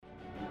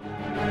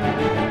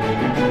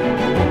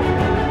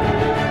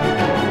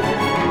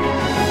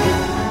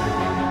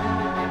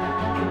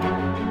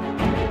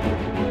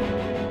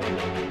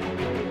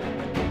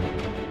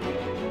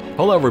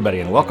Hello everybody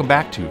and welcome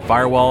back to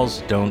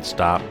Firewalls Don't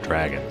Stop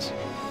Dragons.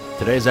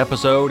 Today's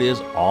episode is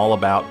all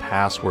about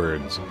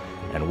passwords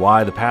and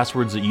why the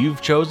passwords that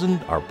you've chosen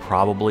are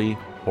probably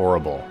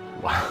horrible.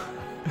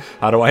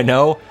 How do I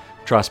know?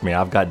 Trust me,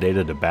 I've got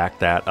data to back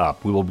that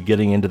up. We will be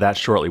getting into that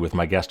shortly with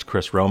my guest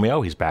Chris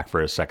Romeo. He's back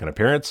for his second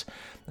appearance,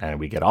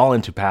 and we get all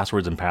into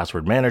passwords and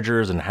password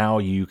managers and how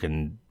you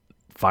can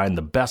find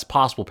the best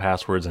possible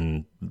passwords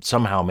and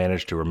somehow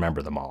manage to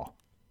remember them all.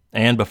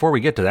 And before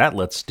we get to that,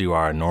 let's do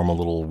our normal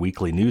little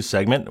weekly news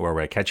segment where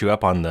I catch you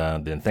up on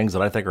the things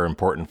that I think are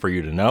important for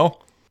you to know.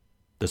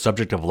 The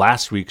subject of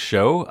last week's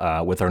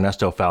show with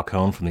Ernesto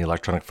Falcone from the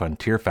Electronic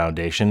Frontier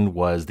Foundation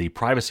was the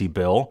privacy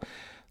bill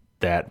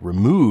that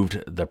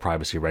removed the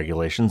privacy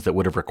regulations that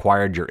would have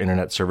required your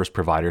internet service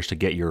providers to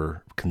get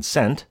your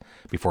consent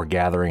before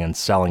gathering and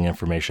selling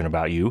information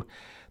about you.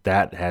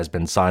 That has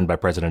been signed by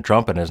President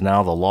Trump and is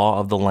now the law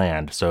of the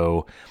land.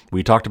 So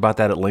we talked about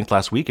that at length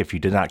last week. If you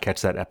did not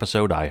catch that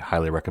episode, I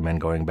highly recommend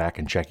going back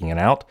and checking it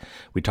out.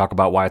 We talk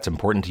about why it's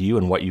important to you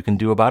and what you can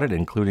do about it,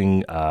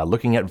 including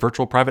looking at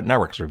virtual private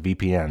networks or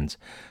VPNs,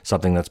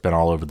 something that's been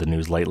all over the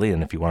news lately.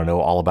 And if you want to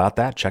know all about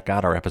that, check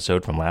out our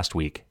episode from last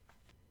week.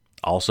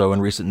 Also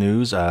in recent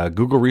news,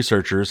 Google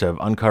researchers have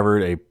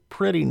uncovered a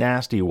pretty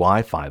nasty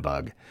Wi-Fi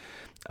bug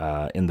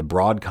in the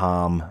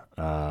Broadcom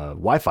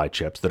Wi-Fi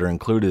chips that are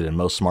included in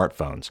most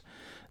smartphones.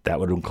 That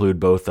would include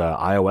both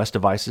iOS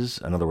devices,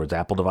 in other words,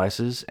 Apple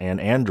devices,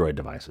 and Android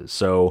devices.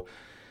 So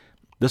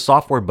this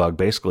software bug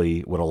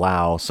basically would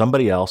allow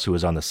somebody else who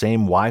is on the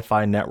same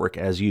Wi-Fi network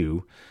as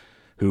you,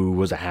 who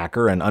was a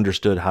hacker and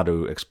understood how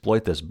to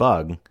exploit this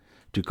bug,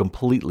 to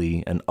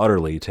completely and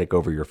utterly take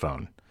over your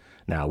phone.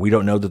 Now, we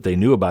don't know that they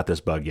knew about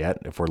this bug yet.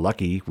 If we're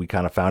lucky, we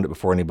kind of found it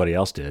before anybody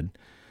else did.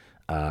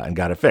 And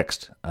got it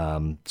fixed.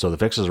 So the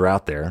fixes are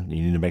out there.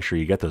 You need to make sure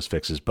you get those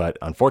fixes. But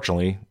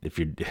unfortunately, if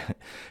you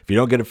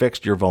don't get it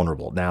fixed, you're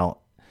vulnerable. Now,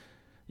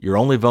 you're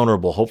only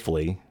vulnerable,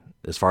 hopefully,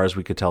 as far as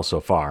we could tell so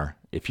far,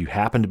 if you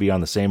happen to be on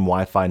the same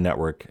Wi-Fi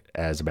network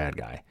as a bad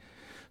guy.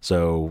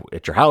 So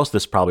at your house,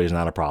 this probably is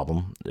not a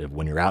problem.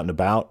 When you're out and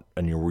about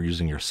and you're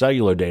using your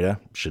cellular data,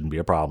 shouldn't be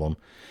a problem.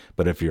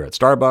 But if you're at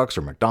Starbucks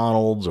or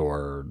McDonald's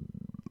or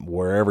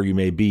wherever you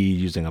may be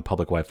using a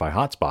public Wi-Fi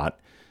hotspot,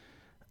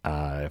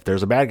 if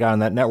there's a bad guy on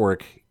that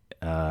network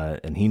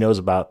and he knows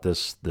about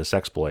this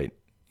exploit,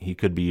 he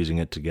could be using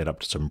it to get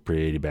up to some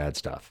pretty bad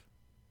stuff.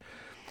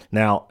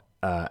 Now,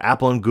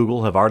 Apple and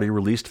Google have already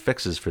released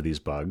fixes for these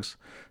bugs,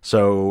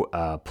 so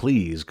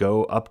please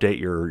go update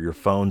your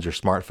phones, your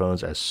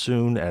smartphones, as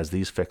soon as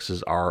these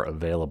fixes are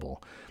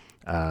available.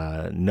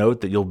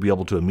 Note that you'll be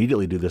able to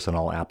immediately do this on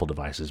all Apple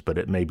devices, but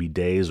it may be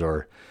days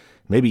or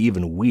maybe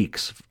even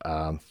weeks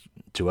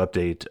to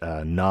update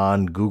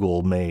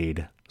non-Google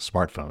made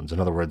smartphones. In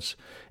other words,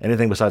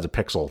 anything besides a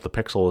Pixel. The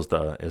Pixel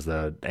is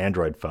the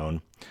Android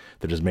phone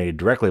that is made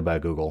directly by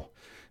Google,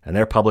 and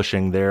they're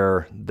publishing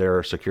their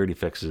security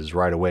fixes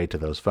right away to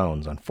those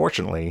phones.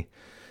 Unfortunately,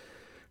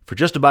 for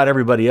just about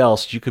everybody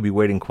else, you could be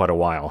waiting quite a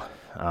while,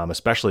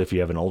 especially if you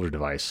have an older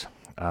device.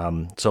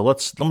 So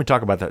let me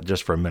talk about that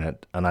just for a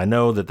minute. And I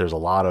know that there's a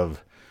lot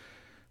of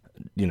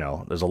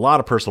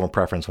personal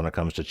preference when it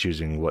comes to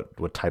choosing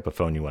what type of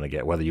phone you want to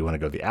get, whether you want to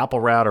go the Apple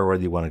route or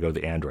whether you want to go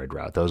the Android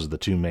route. Those are the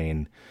two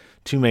main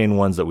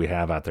ones that we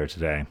have out there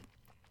today.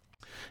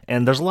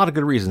 And there's a lot of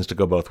good reasons to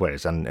go both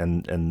ways.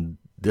 And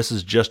this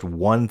is just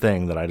one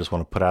thing that I just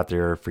want to put out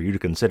there for you to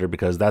consider,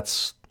 because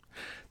that's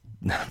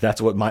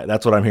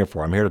what I'm here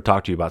for. I'm here to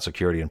talk to you about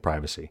security and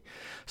privacy.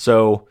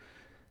 So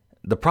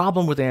the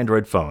problem with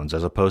Android phones,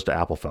 as opposed to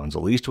Apple phones,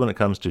 at least when it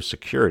comes to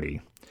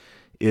security,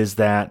 is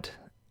that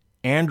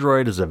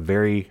Android is a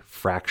very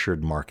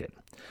fractured market.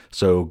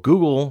 So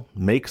Google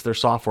makes their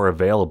software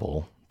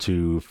available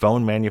to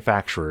phone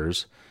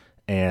manufacturers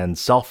and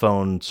cell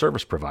phone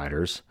service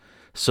providers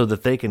so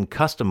that they can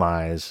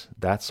customize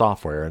that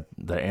software.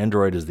 The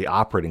Android is the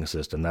operating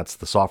system. That's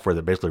the software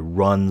that basically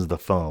runs the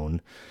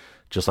phone,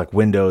 just like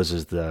Windows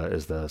is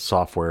the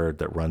software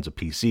that runs a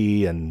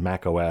PC, and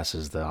Mac OS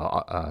is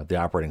the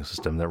operating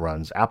system that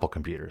runs Apple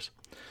computers.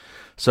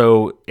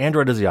 So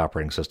Android is the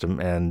operating system,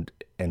 and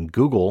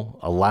Google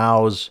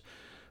allows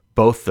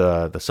both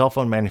the cell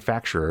phone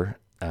manufacturer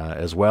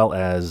as well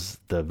as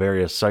the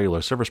various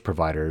cellular service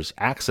providers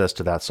access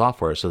to that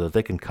software so that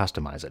they can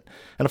customize it.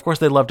 And of course,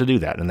 they love to do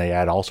that, and they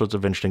add all sorts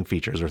of interesting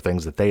features or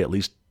things that they at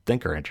least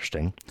think are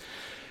interesting.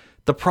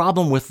 The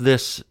problem with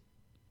this,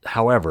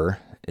 however,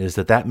 is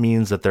that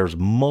means that there's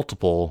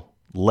multiple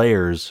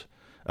layers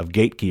of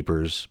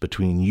gatekeepers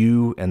between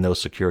you and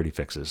those security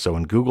fixes. So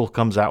when Google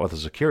comes out with a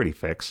security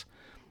fix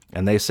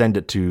and they send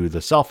it to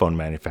the cell phone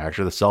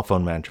manufacturer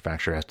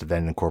has to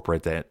then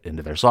incorporate that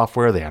into their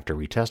software. They have to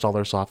retest all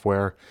their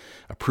software,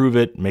 approve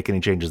it, make any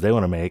changes they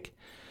want to make,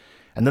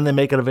 and then they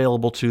make it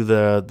available to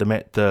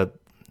the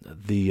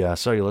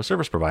cellular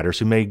service providers,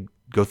 who may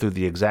go through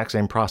the exact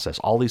same process.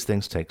 All these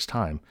things take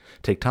time,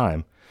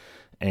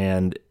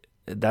 and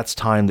that's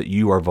time that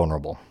you are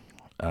vulnerable.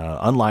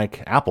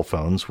 Unlike Apple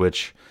phones,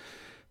 which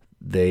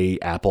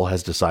Apple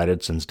has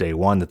decided since day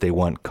one that they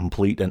want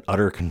complete and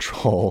utter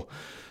control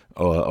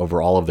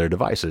over all of their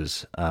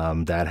devices.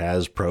 That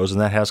has pros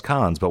and that has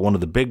cons. But one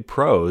of the big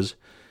pros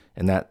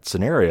in that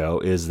scenario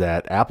is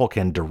that Apple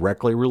can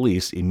directly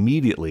release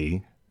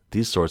immediately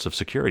these sorts of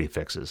security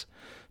fixes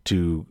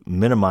to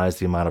minimize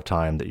the amount of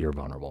time that you're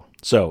vulnerable.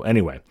 So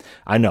anyway,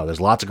 I know there's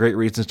lots of great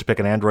reasons to pick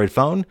an Android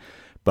phone,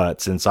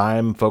 but since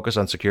I'm focused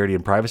on security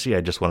and privacy,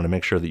 I just wanted to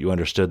make sure that you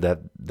understood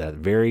that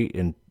very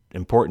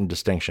important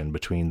distinction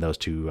between those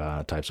two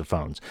types of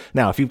phones.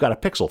 Now, if you've got a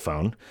Pixel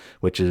phone,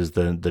 which is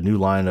the new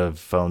line of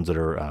phones that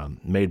are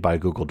made by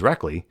Google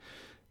directly,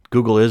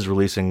 Google is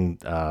releasing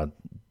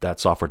that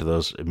software to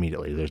those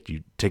immediately.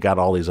 You take out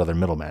all these other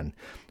middlemen.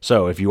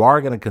 So if you are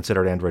going to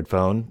consider an Android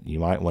phone, you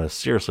might want to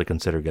seriously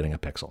consider getting a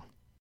Pixel.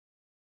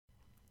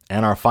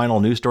 And our final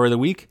news story of the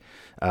week,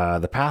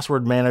 the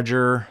password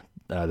manager,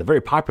 the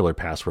very popular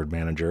password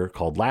manager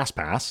called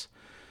LastPass,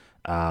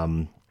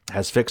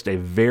 has fixed a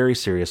very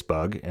serious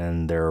bug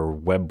in their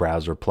web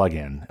browser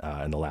plugin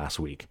in the last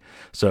week.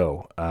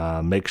 So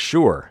make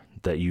sure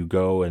that you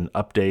go and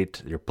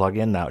update your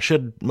plugin. Now,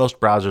 most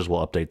browsers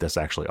will update this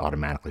actually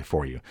automatically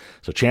for you.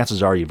 So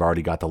chances are you've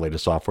already got the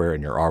latest software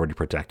and you're already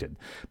protected.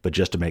 But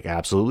just to make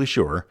absolutely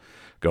sure,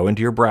 go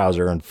into your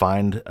browser and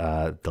find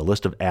the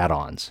list of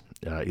add-ons,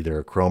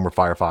 either Chrome or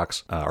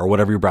Firefox or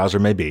whatever your browser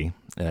may be.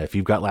 If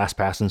you've got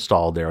LastPass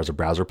installed there as a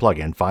browser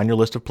plugin, find your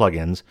list of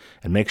plugins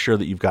and make sure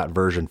that you've got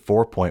version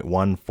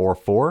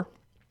 4.144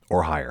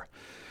 or higher.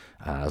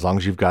 As long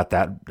as you've got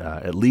that,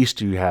 at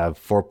least you have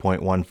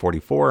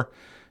 4.144,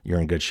 you're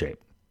in good shape.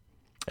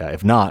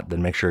 If not,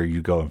 then make sure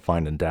you go and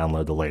find and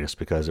download the latest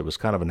because it was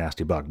kind of a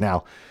nasty bug.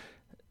 Now,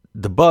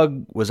 the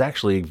bug was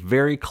actually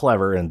very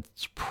clever, and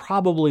it's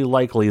probably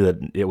likely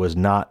that it was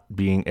not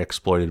being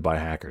exploited by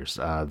hackers.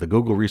 The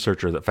Google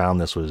researcher that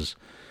found this was,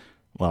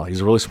 well,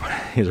 he's a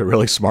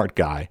really smart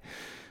guy,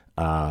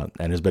 and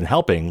has been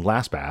helping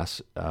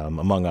LastPass,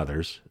 among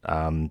others,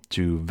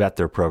 to vet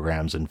their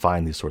programs and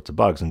find these sorts of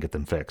bugs and get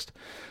them fixed.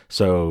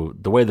 So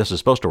the way this is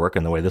supposed to work,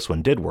 and the way this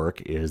one did work,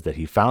 is that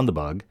he found the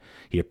bug,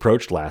 he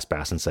approached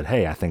LastPass and said,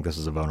 hey, I think this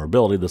is a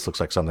vulnerability. This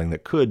looks like something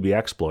that could be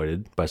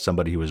exploited by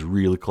somebody who was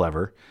really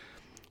clever,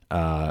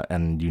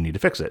 and you need to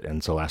fix it.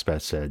 And so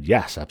LastPass said,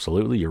 yes,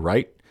 absolutely, you're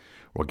right.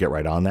 We'll get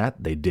right on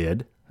that. They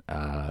did.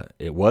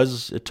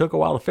 It took a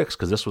while to fix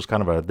because this was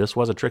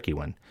a tricky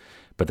one.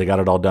 But they got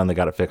it all done. They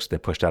got it fixed. They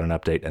pushed out an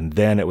update, and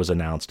then it was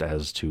announced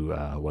as to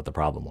what the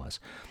problem was,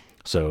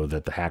 so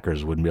that the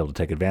hackers wouldn't be able to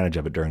take advantage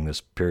of it during this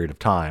period of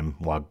time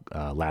while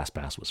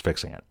LastPass was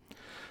fixing it.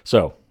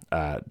 So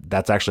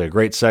that's actually a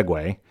great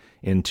segue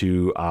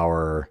into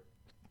our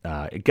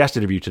guest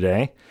interview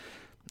today.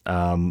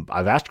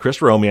 I've asked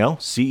Chris Romeo,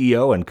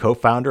 CEO and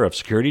co-founder of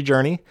Security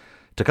Journey,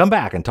 to come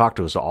back and talk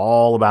to us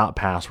all about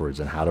passwords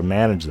and how to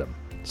manage them.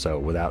 So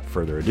without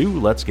further ado,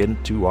 let's get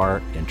into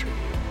our interview.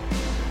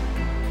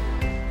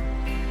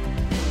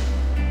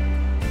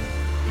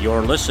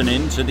 You're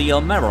listening to the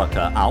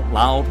America Out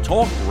Loud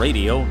Talk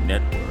Radio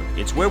Network.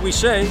 It's where we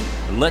say,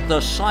 let the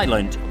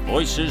silent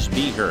voices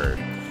be heard.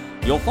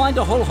 You'll find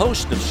a whole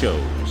host of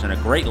shows and a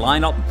great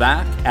lineup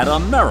back at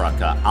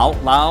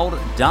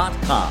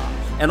AmericaOutloud.com.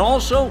 And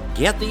also,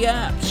 get the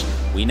apps.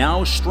 We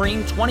now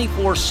stream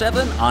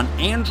 24/7 on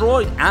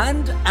Android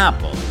and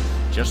Apple.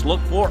 Just look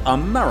for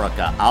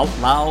America Out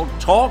Loud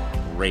Talk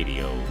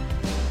Radio.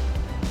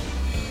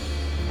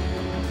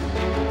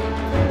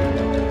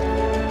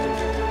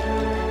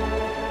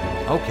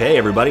 Okay,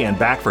 everybody, and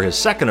back for his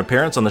second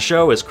appearance on the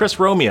show is Chris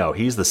Romeo.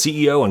 He's the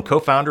CEO and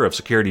co-founder of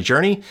Security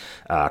Journey.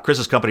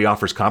 Chris's company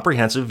offers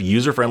comprehensive,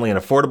 user-friendly, and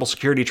affordable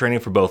security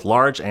training for both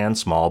large and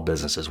small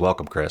businesses.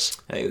 Welcome, Chris.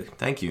 Hey,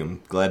 thank you.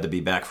 I'm glad to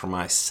be back for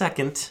my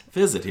second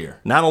visit here.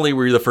 Not only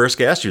were you the first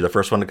guest, you're the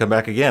first one to come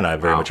back again. I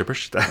very much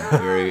appreciate that.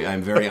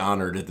 I'm very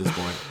honored at this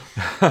point.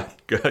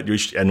 Good,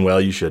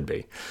 you should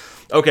be.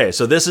 Okay,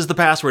 so this is the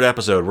password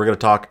episode. We're going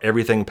to talk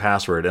everything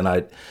password, and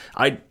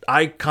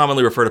I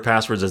commonly refer to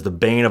passwords as the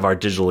bane of our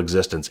digital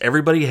existence.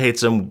 Everybody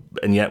hates them,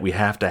 and yet we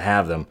have to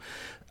have them.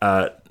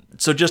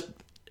 So just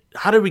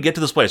how did we get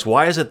to this place?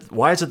 Why is it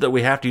that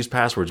we have to use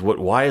passwords?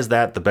 Why is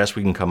that the best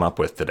we can come up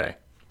with today?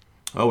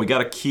 Oh, we got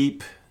to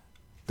keep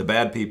the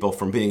bad people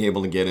from being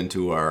able to get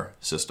into our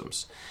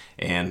systems,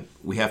 and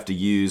we have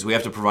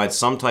to provide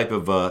some type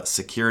of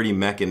security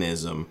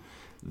mechanism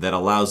that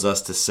allows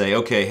us to say,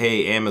 okay,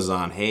 hey,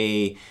 Amazon,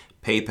 hey,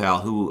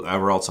 PayPal,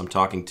 whoever else I'm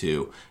talking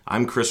to,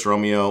 I'm Chris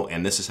Romeo,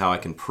 and this is how I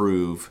can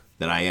prove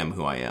that I am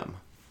who I am.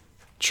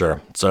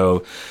 Sure.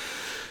 So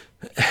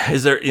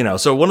is there,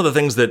 so one of the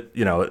things that,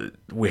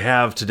 we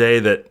have today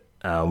that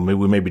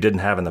we maybe didn't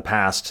have in the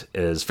past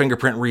is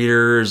fingerprint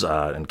readers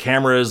and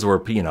cameras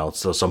where,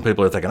 so some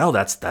people are thinking, oh,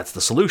 that's the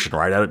solution,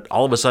 right?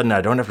 All of a sudden,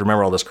 I don't have to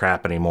remember all this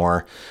crap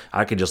anymore.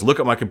 I can just look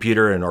at my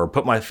computer or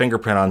put my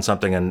fingerprint on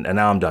something and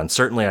now I'm done.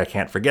 Certainly, I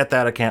can't forget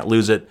that. I can't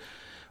lose it.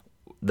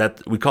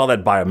 That we call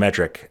that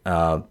biometric,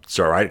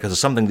 right? Because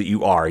it's something that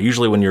you are.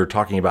 Usually when you're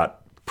talking about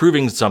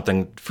proving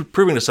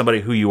to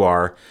somebody who you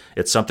are,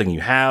 it's something you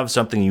have,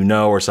 something you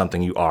know, or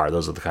something you are.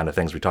 Those are the kind of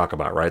things we talk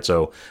about, right?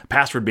 So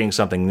password being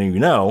something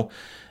new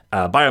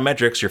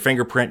biometrics, your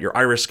fingerprint, your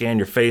iris scan,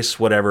 your face,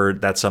 whatever,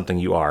 that's something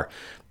you are.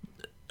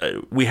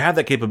 We have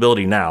that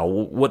capability now.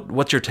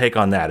 What's your take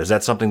on that? Is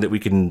that something that we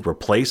can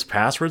replace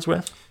passwords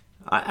with?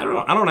 I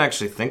don't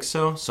actually think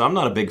so. So I'm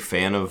not a big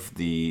fan of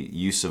the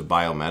use of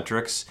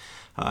biometrics.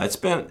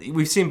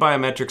 We've seen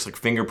biometrics like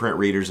fingerprint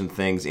readers and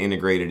things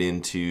integrated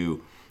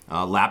into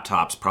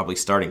laptops probably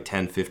starting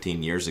 10,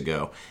 15 years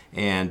ago,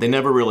 and they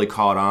never really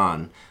caught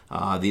on.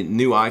 The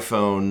new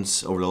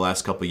iPhones over the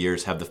last couple of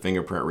years have the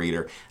fingerprint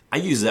reader. I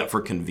use that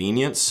for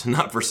convenience,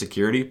 not for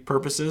security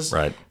purposes.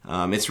 Right.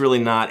 It's really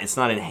not. It's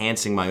not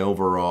enhancing my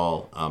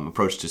overall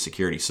approach to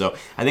security. So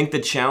I think the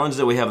challenge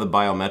that we have with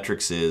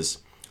biometrics is,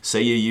 say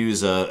you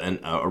use a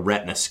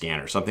retina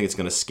scanner, something that's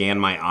going to scan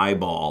my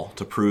eyeball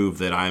to prove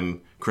that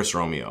I'm Chris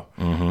Romeo.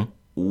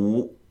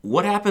 Mm-hmm.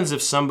 What happens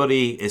if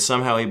somebody is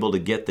somehow able to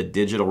get the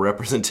digital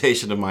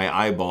representation of my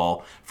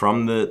eyeball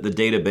from the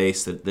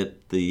database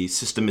that the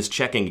system is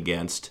checking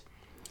against?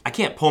 I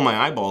can't pull my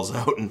eyeballs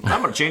out, and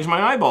I'm going to change my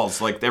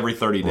eyeballs like every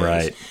 30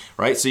 days.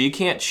 Right? So you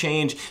can't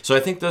change. So I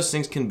think those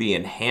things can be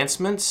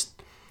enhancements.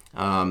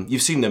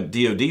 You've seen the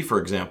DoD, for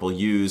example,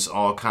 use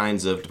all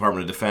kinds of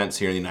Department of Defense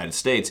here in the United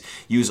States,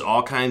 use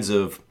all kinds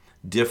of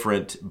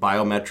different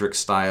biometric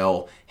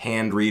style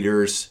hand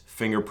readers,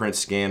 fingerprint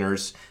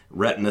scanners,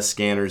 retina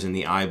scanners in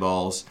the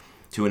eyeballs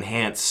to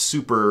enhance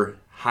super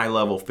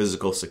high-level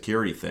physical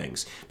security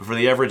things. But for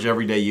the average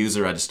everyday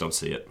user, I just don't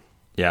see it.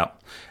 Yeah,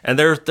 and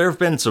there have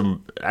been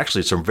some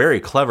very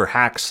clever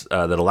hacks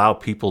that allow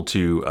people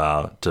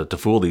to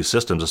fool these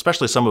systems,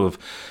 especially some of,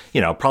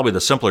 probably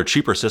the simpler,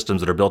 cheaper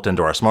systems that are built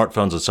into our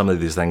smartphones. And some of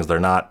these things, they're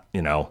not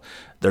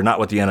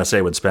what the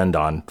NSA would spend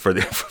on for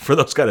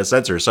those kind of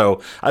sensors.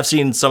 So I've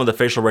seen some of the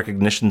facial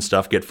recognition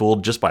stuff get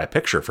fooled just by a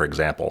picture, for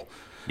example.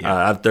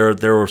 Yeah.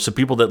 There were some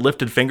people that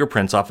lifted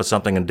fingerprints off of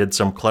something and did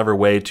some clever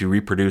way to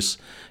reproduce,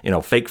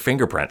 fake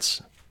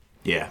fingerprints.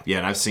 Yeah,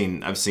 and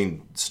I've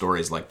seen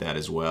stories like that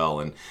as well,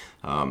 and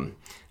I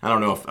don't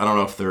know if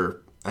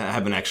I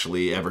haven't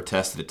actually ever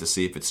tested it to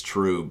see if it's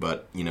true,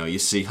 but you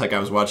see, like I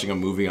was watching a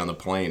movie on the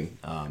plane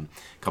a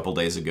couple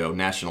days ago,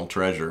 National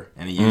Treasure,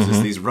 and he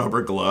uses these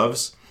rubber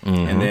gloves,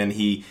 and then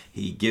he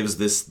gives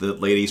the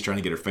lady he's trying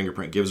to get her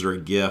fingerprint, gives her a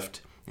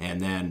gift.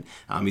 And then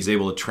he's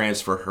able to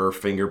transfer her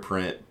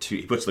fingerprint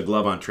he puts the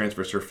glove on,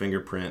 transfers her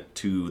fingerprint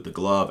to the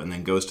glove, and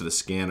then goes to the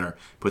scanner,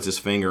 puts his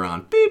finger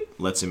on, beep,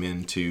 lets him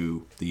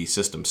into the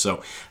system.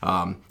 So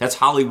that's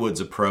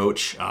Hollywood's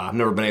approach. I've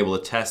never been able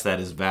to test that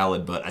as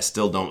valid, but I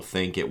still don't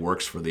think it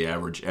works for the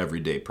average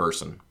everyday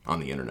person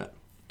on the internet.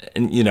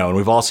 And and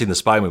we've all seen the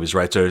spy movies,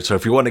 right? So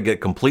if you want to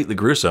get completely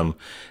gruesome,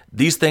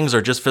 these things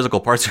are just physical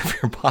parts of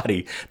your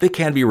body. They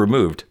can be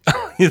removed.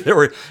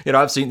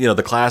 I've seen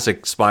the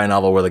classic spy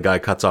novel where the guy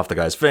cuts off the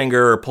guy's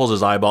finger or pulls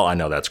his eyeball. I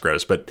know that's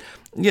gross, but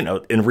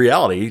in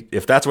reality,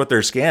 if that's what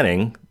they're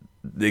scanning,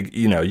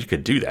 you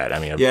could do that. I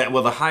mean,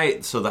 well,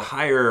 the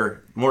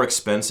higher, more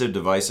expensive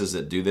devices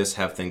that do this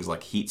have things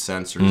like heat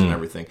sensors and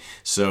everything.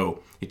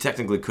 So you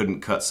technically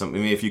couldn't cut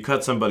if you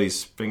cut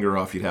somebody's finger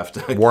off, you'd have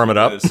to warm it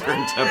up at a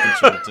certain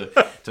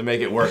temperature to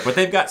make it work. But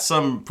they've got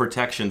some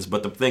protections.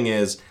 But the thing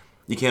is,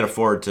 you can't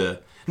afford to,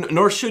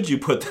 nor should you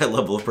put that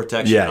level of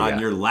protection on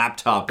your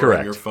laptop or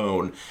on your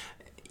phone.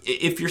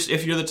 If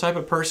you're the type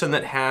of person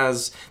that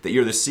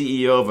you're the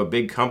CEO of a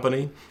big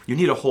company, you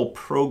need a whole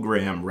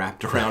program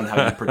wrapped around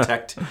how you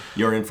protect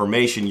your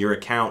information, your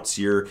accounts,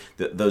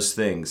 those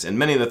things. And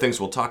many of the things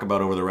we'll talk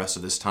about over the rest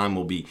of this time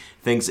will be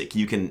things that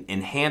you can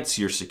enhance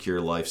your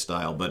secure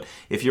lifestyle. But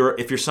if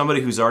you're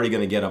somebody who's already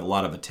going to get a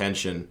lot of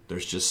attention,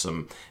 there's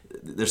some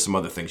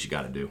other things you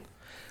got to do.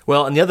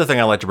 Well, and the other thing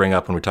I like to bring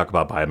up when we talk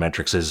about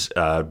biometrics is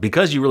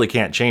because you really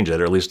can't change it,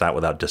 or at least not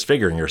without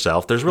disfiguring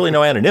yourself, there's really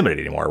no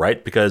anonymity anymore,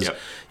 right? Because,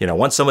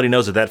 once somebody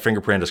knows that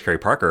fingerprint is Kerry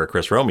Parker or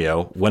Chris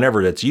Romeo,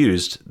 whenever it's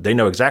used, they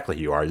know exactly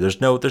who you are.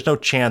 There's no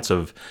chance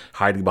of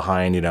hiding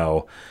behind,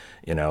 I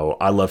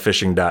love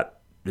fishing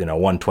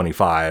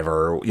 125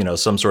 or,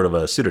 some sort of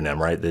a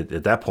pseudonym, right?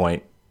 At that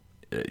point,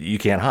 you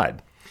can't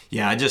hide.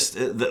 Yeah, I just,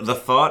 the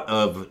thought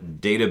of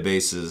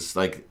databases,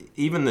 like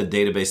even the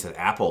database that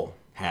Apple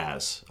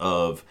has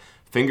of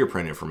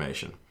fingerprint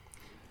information.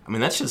 I mean,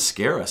 that should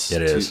scare us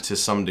to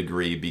some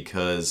degree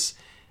because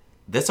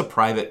that's a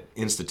private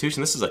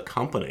institution. This is a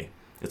company.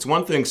 It's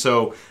one thing.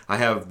 So I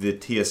have the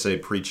TSA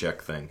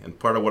pre-check thing, and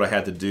part of what I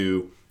had to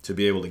do to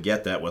be able to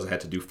get that was I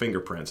had to do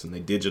fingerprints, and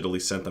they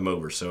digitally sent them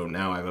over. So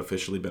now I've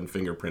officially been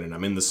fingerprinted.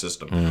 I'm in the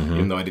system,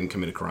 even though I didn't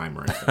commit a crime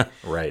or anything.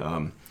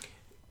 Right.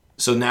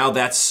 So now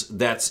that's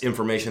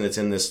information that's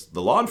in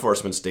the law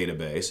enforcement's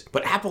database,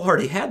 but Apple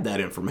already had that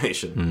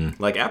information.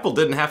 Like Apple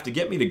didn't have to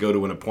get me to go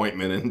to an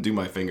appointment and do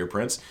my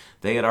fingerprints.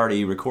 They had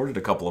already recorded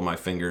a couple of my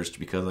fingers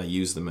because I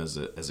used them as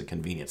a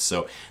convenience.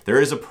 So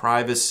there is a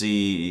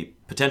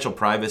potential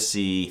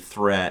privacy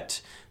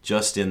threat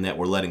just in that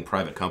we're letting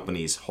private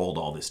companies hold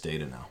all this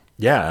data now.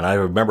 Yeah, and I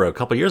remember a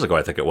couple of years ago,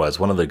 I think it was,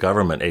 one of the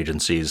government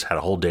agencies had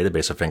a whole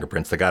database of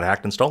fingerprints that got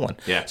hacked and stolen.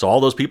 Yeah. So all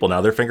those people, now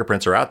their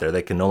fingerprints are out there.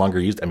 They can no longer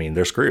use,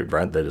 they're screwed,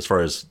 right? That as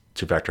far as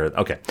two-factor.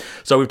 Okay,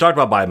 so we've talked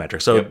about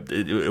biometrics. So Yep.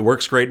 it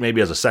works great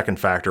maybe as a second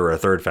factor or a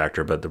third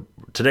factor, but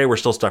today we're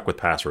still stuck with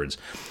passwords.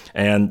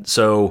 And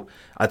so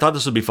I thought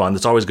this would be fun.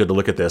 It's always good to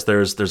look at this.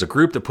 There's a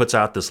group that puts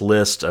out this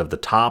list of the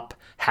top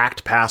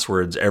hacked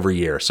passwords every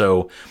year.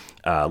 So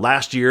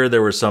last year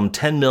there were some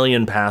 10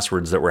 million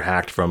passwords that were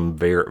hacked from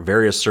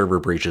various server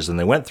breaches, and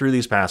they went through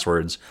these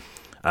passwords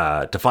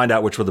to find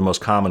out which were the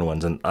most common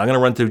ones. And I'm going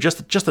to run through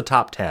just the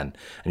top 10,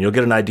 and you'll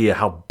get an idea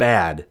how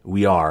bad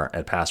we are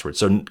at passwords.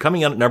 So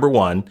coming in at number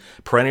 1,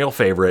 perennial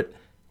favorite,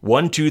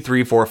 1, 2,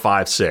 3, 4,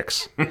 5,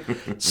 6.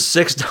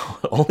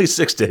 Only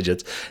 6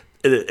 digits.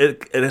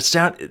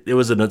 It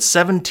was an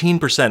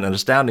 17%, an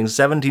astounding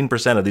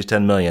 17% of these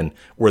 10 million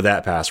were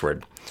that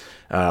password.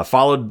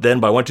 Followed then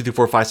by 1, 2, 3,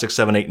 4, 5, 6,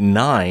 7, 8,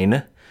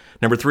 9.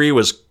 Number 3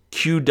 was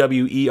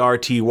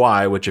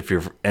QWERTY, which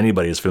if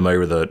anybody is familiar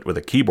with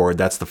a keyboard,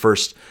 that's the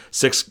first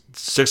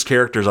six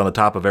characters on the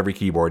top of every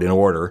keyboard in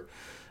order.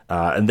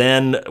 And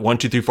then 1,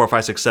 2, 3, 4,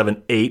 5, 6,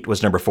 7, 8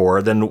 was number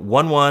 4. Then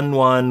 1, 1,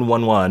 1,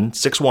 1, 1,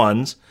 6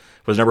 ones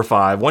was number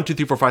 5. 1, 2,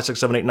 3, 4, 5, 6,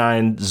 7, 8,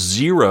 9,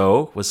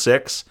 0 was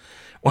 6.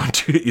 1,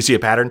 2, you see a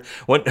pattern?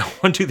 1,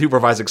 2, 3,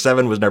 4, 5, 6,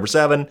 7 was number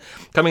 7.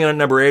 Coming in at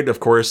number 8, of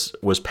course,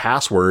 was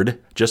password,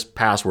 just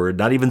password,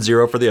 not even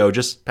 0 for the O,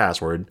 just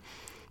password.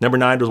 Number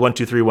 9 was 1,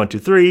 2, 3, 1, 2,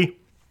 3.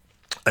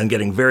 And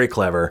getting very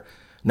clever,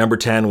 number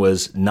 10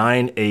 was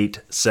 9, 8,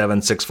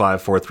 7, 6,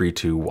 5, 4, 3,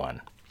 2,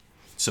 1.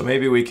 So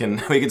maybe we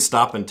can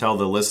stop and tell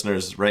the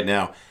listeners right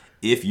now,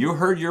 if you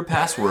heard your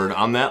password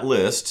on that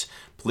list,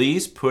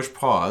 please push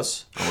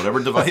pause on whatever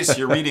device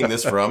you're reading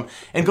this from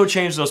and go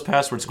change those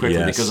passwords quickly,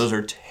 Yes. because those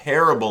are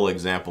terrible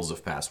examples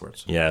of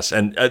passwords. Yes,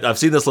 and I've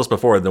seen this list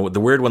before. The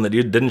weird one that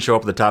didn't show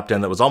up in the top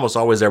 10 that was almost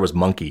always there was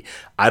Monkey.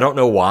 I don't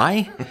know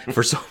why.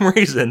 For some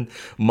reason,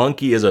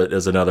 Monkey is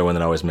another one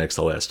that always makes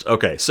the list.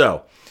 Okay,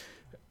 so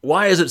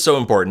why is it so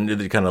important,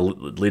 kind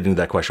of leading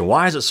to that question,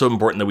 why is it so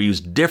important that we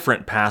use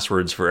different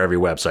passwords for every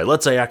website?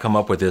 Let's say I come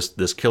up with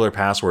this killer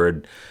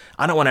password.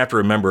 I don't want to have to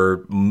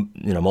remember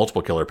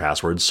multiple killer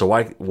passwords, so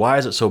why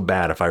is it so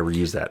bad if I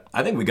reuse that?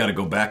 I think we got to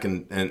go back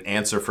and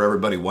answer for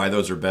everybody why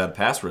those are bad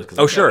passwords.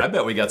 Sure. I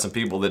bet we got some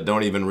people that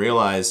don't even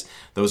realize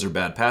those are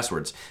bad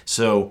passwords.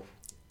 So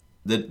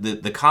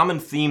the common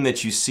theme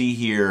that you see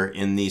here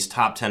in these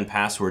top 10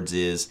 passwords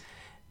is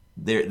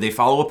they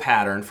follow a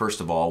pattern,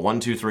 first of all, 1,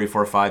 2, 3,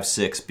 4, 5,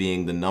 6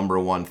 being the number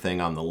one thing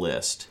on the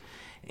list.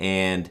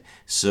 And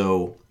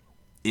so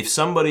if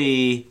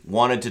somebody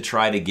wanted to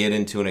try to get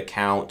into an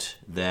account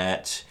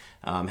that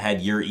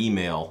had your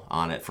email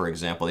on it, for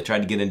example, they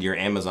tried to get into your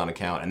Amazon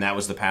account and that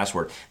was the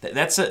password.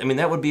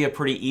 That would be a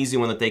pretty easy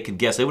one that they could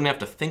guess. They wouldn't have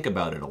to think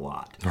about it a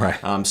lot.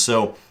 Right.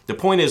 So the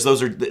point is,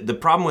 those are the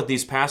problem with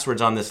these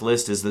passwords on this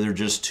list is that they're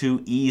just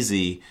too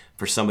easy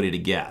for somebody to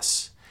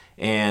guess.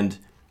 And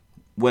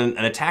when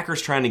an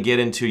attacker's trying to get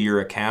into your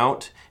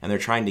account and they're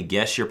trying to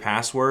guess your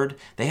password,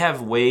 they have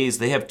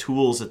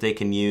tools that they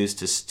can use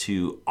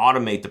to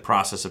automate the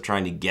process of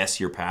trying to guess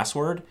your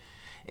password.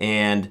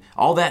 And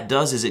all that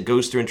does is it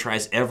goes through and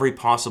tries every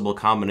possible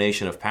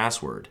combination of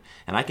password.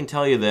 And I can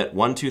tell you that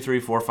 1, 2, 3,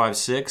 4, 5,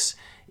 6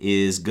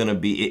 is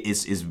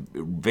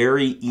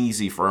very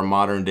easy for a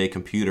modern day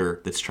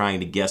computer that's trying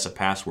to guess a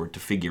password to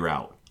figure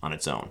out on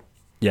its own.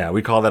 Yeah,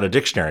 we call that a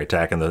dictionary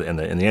attack in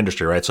the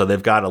industry, right? So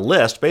they've got a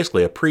list,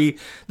 basically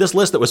this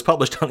list that was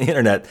published on the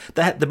internet.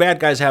 The bad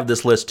guys have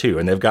this list too,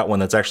 and they've got one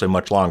that's actually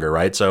much longer,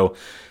 right? So,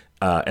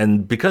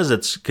 and because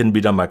it can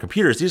be done by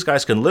computers, these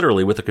guys can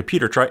literally, with a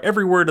computer, try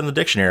every word in the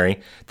dictionary,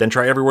 then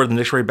try every word in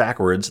the dictionary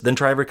backwards, then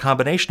try every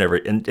combination of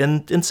it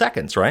in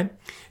seconds, right?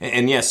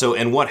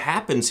 And what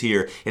happens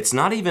here, it's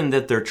not even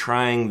that they're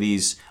trying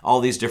all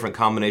these different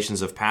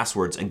combinations of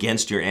passwords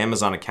against your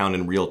Amazon account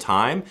in real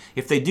time.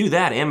 If they do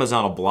that,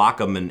 Amazon will block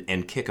them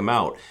and kick them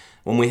out.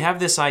 When we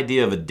have this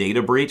idea of a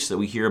data breach that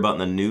we hear about in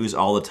the news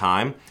all the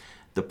time,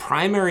 the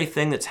primary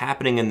thing that's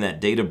happening in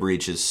that data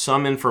breach is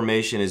some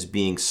information is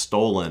being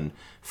stolen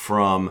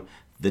from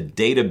the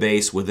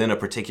database within a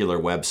particular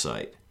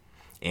website.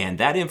 And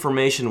that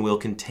information will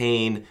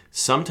contain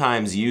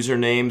sometimes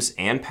usernames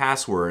and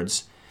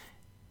passwords,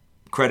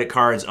 credit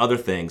cards, other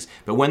things.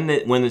 But when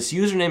it's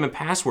username and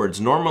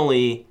passwords,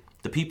 normally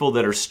the people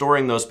that are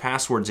storing those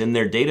passwords in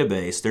their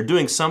database, they're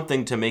doing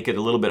something to make it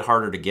a little bit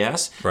harder to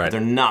guess. Right. But they're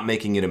not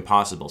making it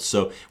impossible.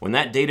 So when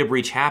that data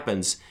breach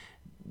happens,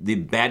 the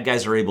bad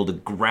guys are able to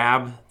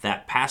grab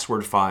that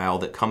password file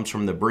that comes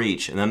from the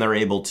breach, and then they're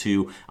able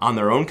to, on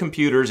their own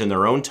computers, in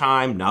their own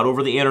time, not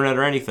over the internet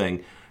or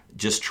anything,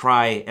 just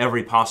try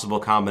every possible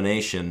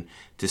combination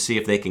to see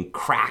if they can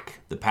crack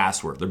the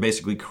password. They're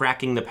basically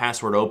cracking the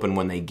password open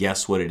when they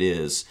guess what it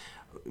is,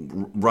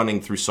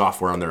 running through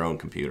software on their own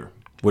computer.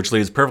 Which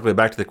leads perfectly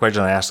back to the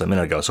question I asked a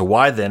minute ago. So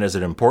why then is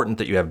it important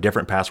that you have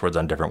different passwords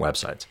on different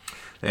websites?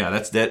 Yeah,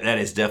 that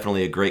is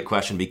definitely a great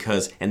question,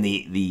 because, and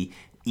the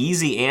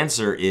easy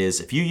answer is,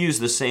 if you use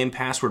the same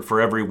password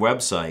for every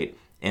website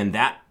and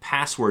that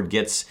password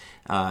gets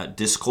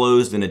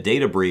disclosed in a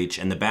data breach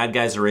and the bad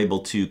guys are able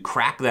to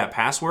crack that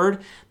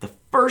password, the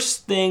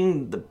first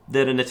thing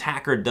that an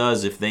attacker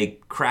does if they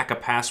crack a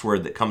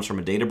password that comes from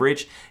a data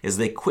breach is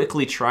they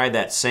quickly try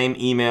that same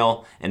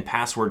email and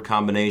password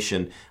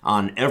combination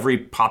on every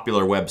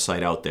popular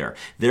website out there.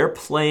 They're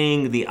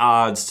playing the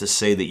odds to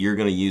say that you're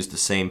going to use the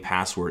same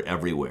password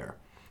everywhere.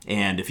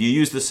 And if you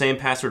use the same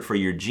password for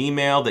your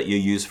Gmail that you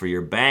use for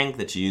your bank,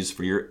 that you use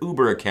for your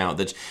Uber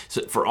account,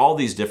 for all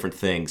these different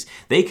things,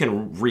 they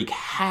can wreak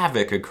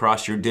havoc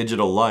across your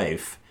digital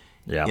life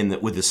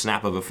with the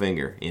snap of a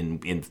finger.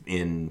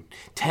 In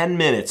 10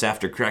 minutes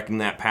after cracking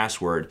that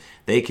password,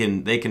 they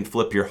can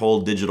flip your whole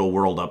digital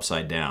world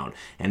upside down.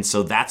 And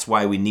so that's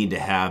why we need to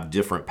have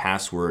different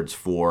passwords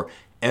for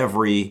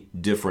every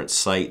different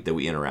site that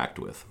we interact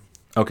with.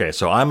 Okay,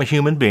 so I'm a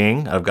human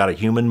being. I've got a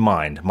human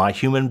mind. My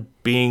human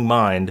being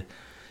mind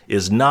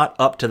is not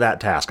up to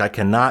that task. I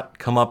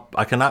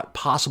cannot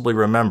possibly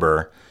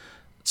remember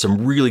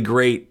some really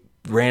great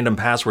random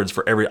passwords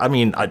for every... I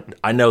mean,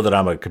 I know that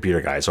I'm a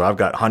computer guy, so I've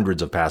got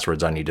hundreds of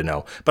passwords I need to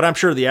know. But I'm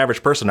sure the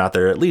average person out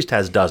there at least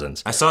has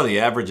dozens. I saw the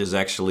average is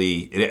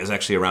actually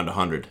around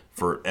 100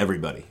 for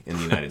everybody in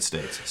the United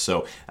States.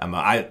 So when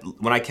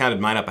I counted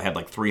mine up, I had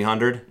like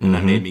 300, and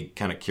that made me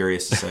kind of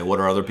curious to say, what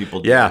are other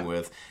people dealing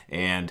with?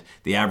 And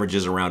the average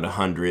is around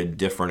 100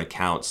 different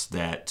accounts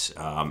that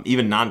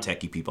even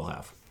non-techie people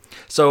have.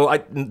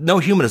 So no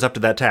human is up to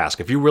that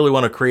task. If you really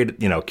want to create,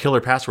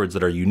 killer passwords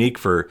that are unique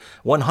for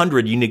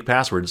 100 unique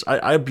passwords,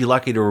 I'd be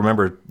lucky to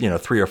remember,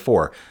 3 or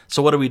 4.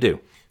 So what do we do?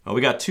 Well,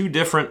 we got 2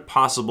 different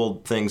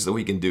possible things that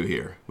we can do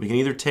here. We can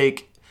either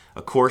take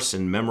a course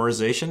in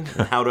memorization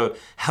and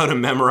how to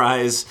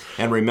memorize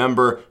and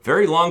remember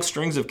very long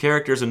strings of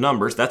characters and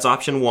numbers. That's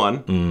option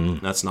 1.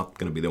 That's not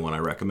going to be the one I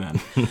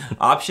recommend.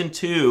 Option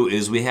 2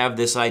 is we have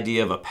this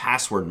idea of a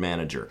password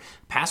manager.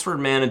 Password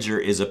manager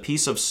is a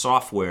piece of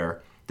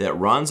software that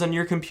runs on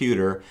your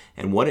computer,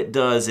 and what it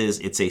does is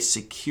it's a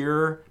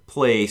secure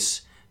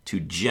place to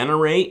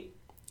generate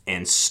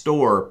and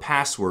store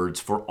passwords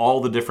for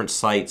all the different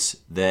sites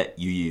that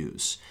you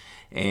use.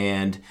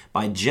 And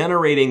by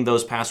generating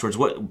those passwords,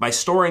 by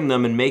storing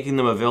them and making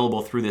them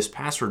available through this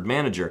password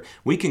manager,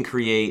 we can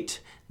create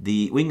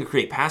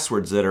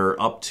passwords that are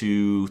up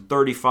to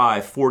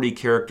 35, 40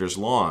 characters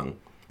long.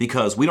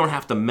 Because we don't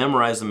have to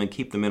memorize them and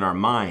keep them in our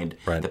mind.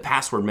 Right. The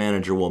password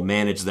manager will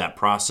manage that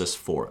process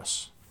for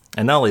us.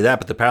 And not only that,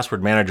 but the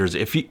password managers,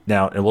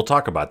 and we'll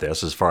talk about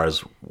this as far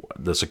as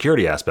the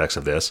security aspects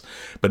of this,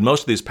 but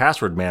most of these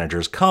password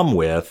managers come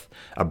with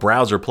a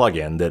browser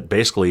plugin that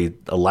basically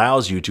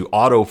allows you to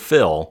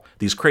autofill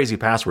these crazy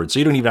passwords, so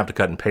you don't even have to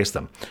cut and paste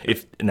them.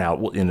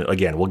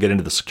 Again, we'll get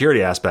into the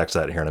security aspects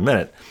of that here in a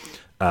minute,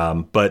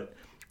 but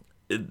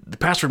the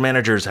password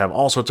managers have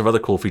all sorts of other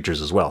cool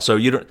features as well. So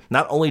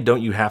not only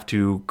don't you have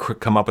to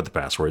come up with the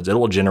passwords, it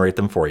will generate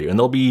them for you, and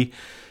they'll be...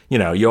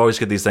 you always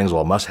get these things,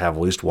 must have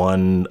at least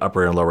one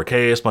upper and lower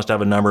case, must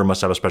have a number, must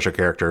have a special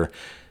character.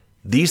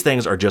 These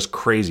things are just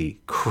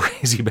crazy,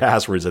 crazy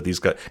passwords that these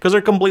guys, because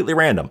they're completely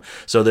random.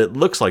 So that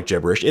looks like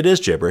gibberish. It is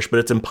gibberish, but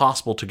it's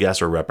impossible to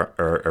guess or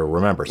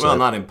remember. Well,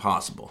 not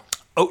impossible.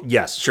 Oh,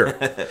 yes, sure.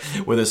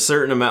 With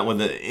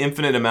an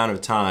infinite amount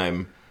of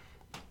time,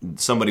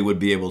 somebody would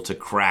be able to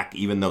crack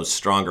even those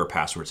stronger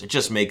passwords. It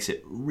just makes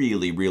it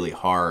really, really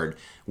hard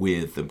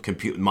with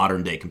the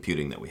modern day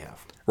computing that we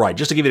have. Right.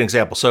 Just to give you an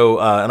example. So,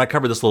 and I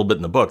covered this a little bit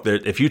in the book.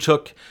 If you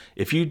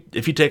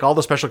take all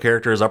the special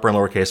characters, upper and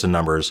lower case and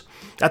numbers,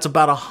 that's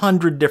about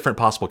 100 different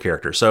possible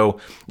characters. So,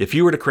 if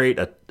you were to create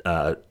a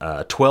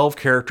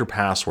 12-character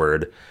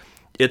password,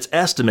 it's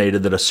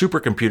estimated that a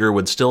supercomputer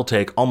would still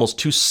take almost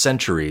 2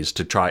 centuries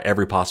to try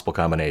every possible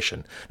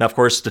combination. Now, of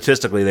course,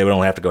 statistically, they would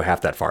only have to go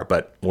half that far,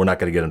 but we're not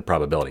going to get into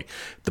probability.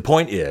 The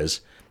point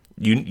is,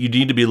 you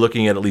need to be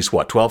looking at least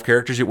 12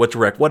 characters.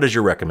 What is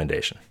your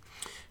recommendation?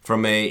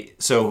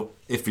 So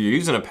if you're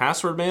using a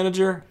password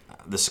manager,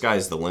 the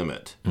sky's the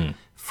limit.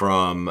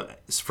 From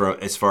as far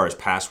as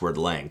password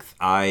length.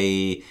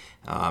 I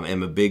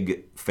am a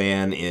big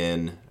fan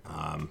in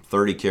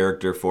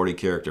 30-character,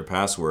 40-character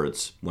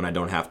passwords when I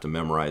don't have to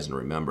memorize and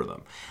remember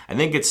them. I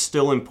think it's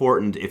still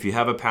important if you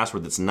have a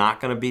password that's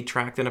not going to be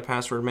tracked in a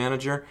password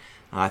manager.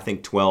 I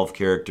think 12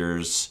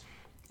 characters,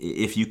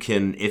 if you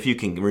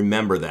can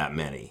remember that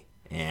many.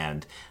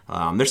 And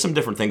there's some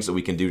different things that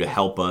we can do to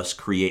help us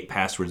create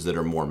passwords that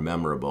are more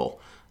memorable.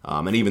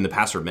 And even the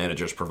password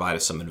managers provide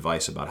us some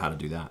advice about how to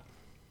do that.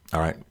 All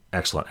right.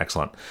 Excellent.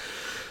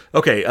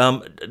 Okay.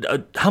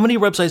 How many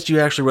websites do you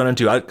actually run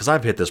into? Because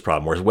I've hit this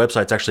problem where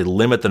websites actually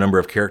limit the number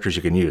of characters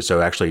you can use.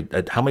 So actually,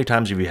 how many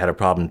times have you had a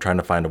problem trying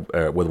to find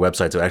with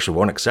websites that actually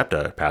won't accept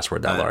a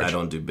password that large? I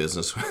don't do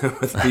business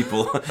with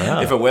people.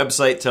 If a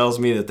website tells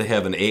me that they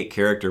have an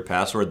 8-character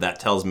password, that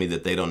tells me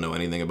that they don't know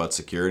anything about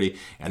security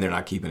and they're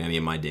not keeping any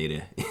of my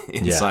data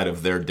inside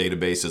of their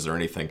databases or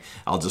anything.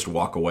 I'll just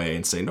walk away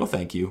and say, no,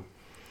 thank you.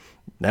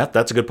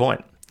 That's a good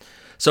point.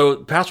 So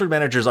password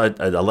managers, I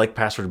like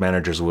password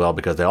managers as well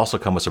because they also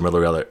come with some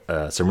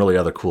really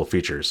other cool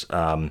features.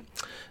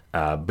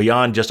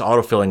 beyond just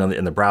autofilling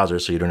in the browser,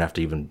 so you don't have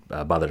to even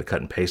bother to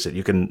cut and paste it.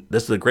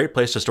 This is a great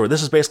place to store.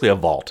 This is basically a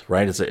vault,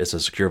 right? It's a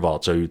secure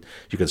vault, so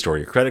you can store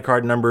your credit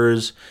card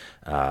numbers,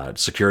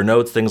 secure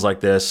notes, things like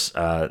this,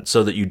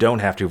 so that you don't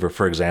have to.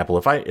 For example,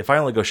 if I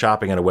only go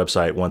shopping at a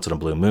website once in a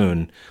blue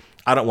moon,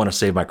 I don't want to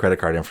save my credit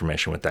card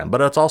information with them.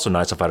 But it's also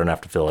nice if I don't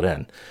have to fill it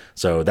in.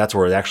 So that's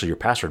where actually your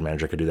password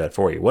manager could do that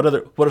for you. What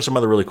are some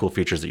other really cool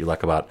features that you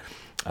like about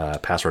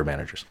password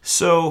managers?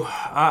 So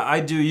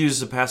I do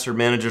use the password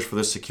managers for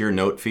the secure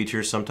note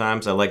features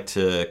sometimes. I like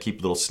to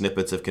keep little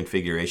snippets of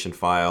configuration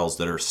files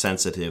that are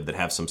sensitive, that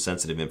have some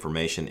sensitive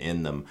information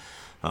in them.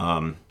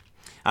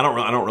 I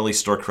don't really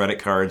store credit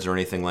cards or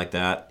anything like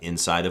that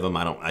inside of them.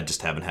 I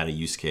just haven't had a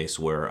use case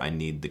where I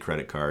need the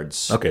credit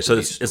cards. Okay, so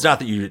it's not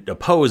that you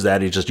oppose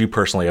that; it's just you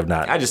personally have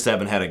not. I just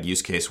haven't had a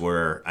use case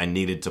where I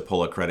needed to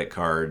pull a credit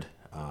card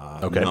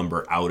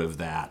number out of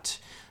that.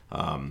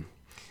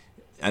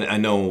 I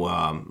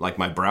know, like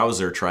my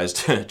browser tries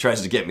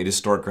to get me to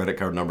store credit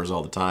card numbers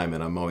all the time,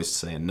 and I'm always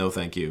saying no,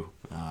 thank you.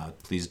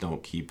 Please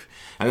don't keep.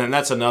 And then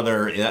that's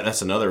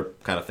another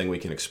kind of thing we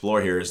can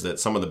explore here, is that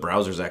some of the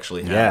browsers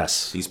actually have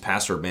these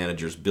password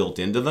managers built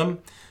into them,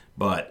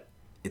 but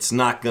it's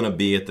not going to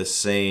be at the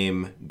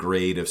same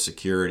grade of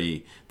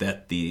security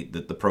that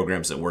the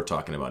programs that we're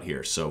talking about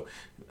here. So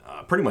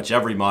pretty much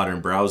every modern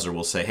browser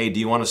will say, hey, do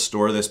you want to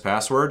store this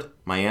password?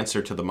 My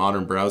answer to the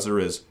modern browser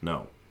is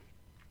no,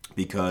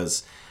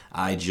 because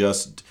I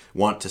just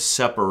want to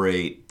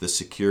separate the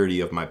security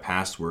of my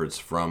passwords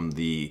from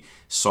the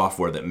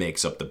software that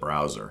makes up the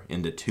browser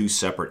into two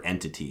separate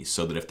entities,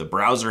 so that if the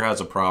browser has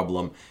a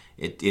problem,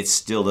 it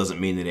still doesn't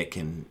mean that it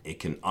can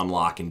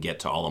unlock and get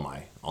to all of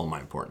my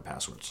important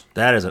passwords.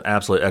 That is an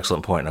absolutely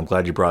excellent point, and I'm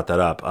glad you brought that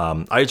up.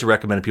 I used to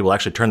recommend people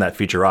actually turn that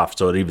feature off,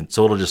 so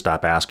it'll just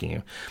stop asking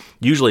you.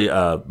 Usually,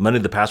 many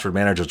of the password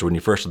managers, when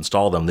you first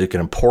install them, they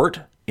can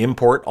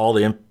import all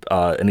the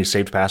any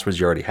saved passwords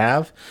you already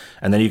have,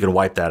 and then you can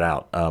wipe that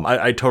out.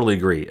 I totally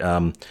agree.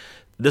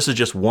 This is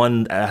just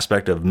one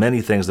aspect of many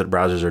things that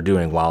browsers are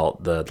doing, while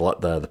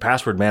the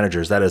password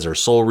managers, that is their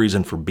sole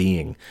reason for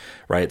being,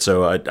 right?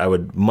 So I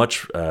would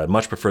much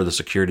prefer the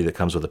security that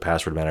comes with the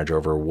password manager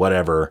over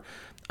whatever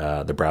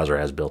the browser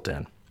has built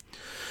in.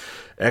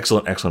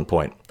 Excellent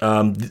point.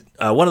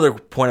 One other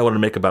point I wanted to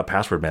make about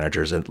password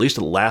managers, at least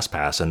at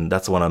LastPass, and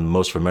that's the one I'm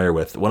most familiar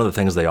with, one of the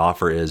things they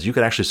offer is you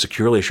can actually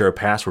securely share a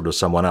password with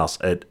someone else.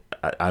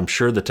 I'm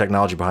sure the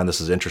technology behind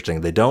this is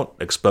interesting. They don't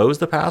expose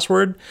the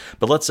password,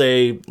 but let's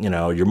say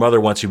your mother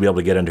wants you to be able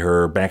to get into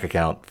her bank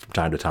account from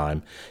time to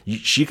time.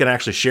 She can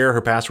actually share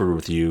her password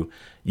with you.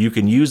 You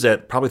can use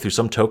that probably through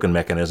some token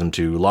mechanism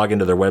to log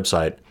into their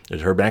website,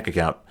 her bank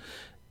account,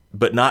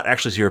 but not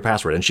actually see her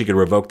password, and she could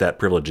revoke that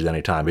privilege at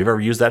any time. Have you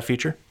ever used that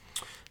feature?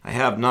 I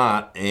have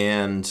not,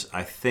 and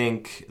I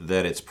think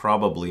that it's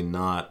probably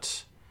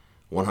not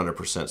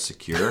 100%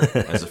 secure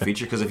as a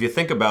feature, because if you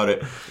think about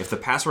it, if the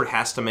password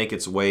has to make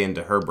its way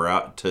into her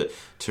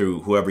to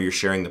whoever you're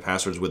sharing the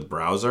passwords with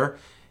browser,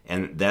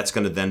 and that's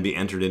going to then be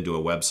entered into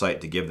a website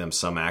to give them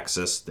some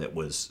access that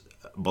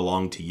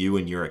belonged to you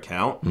in your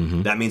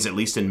account, that means at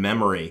least in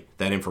memory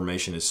that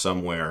information is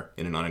somewhere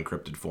in an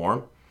unencrypted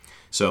form.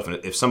 So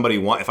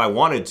if I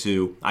wanted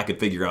to, I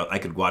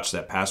could watch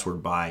that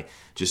password by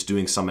just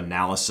doing some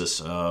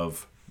analysis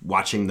of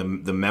watching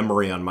the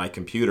memory on my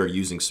computer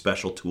using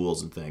special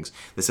tools and things.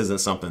 This isn't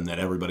something that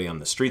everybody on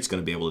the street's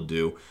going to be able to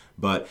do,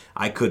 but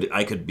I could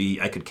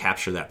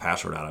capture that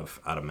password out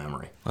of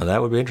memory. Well, that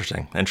would be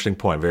interesting. Interesting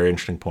point. Very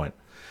interesting point.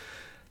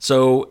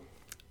 So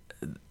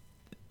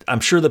I'm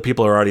sure that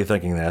people are already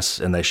thinking this,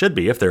 and they should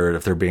be if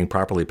they're being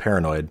properly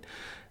paranoid.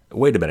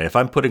 Wait a minute, if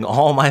I'm putting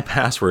all my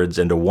passwords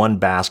into one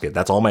basket,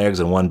 that's all my eggs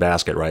in one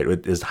basket, right?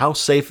 How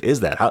safe is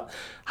that?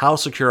 How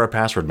secure are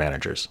password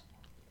managers?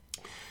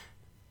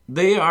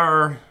 They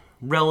are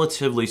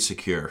relatively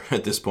secure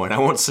at this point. I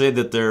won't say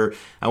that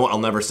I'll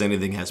never say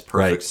anything has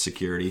perfect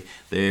security.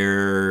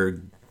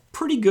 They're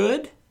pretty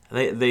good.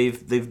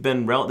 There's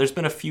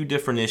been a few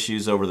different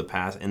issues in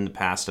the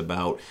past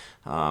about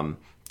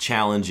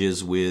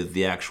challenges with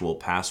the actual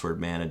password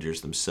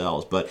managers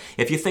themselves. But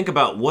if you think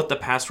about what the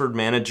password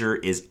manager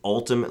is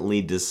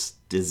ultimately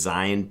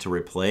designed to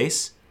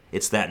replace,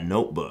 it's that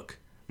notebook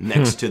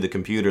next to the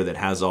computer that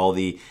has all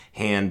the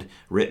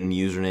handwritten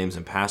usernames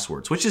and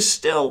passwords, which is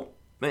still,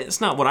 it's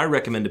not what I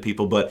recommend to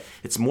people, but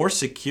it's more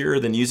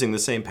secure than using the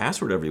same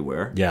password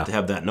everywhere to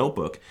have that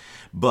notebook.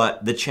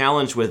 But the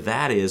challenge with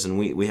that is, and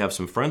we have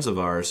some friends of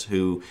ours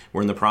who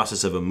were in the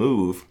process of a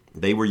move.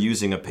 They were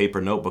using a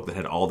paper notebook that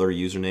had all their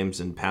usernames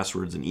and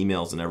passwords and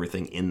emails and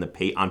everything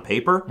on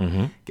paper.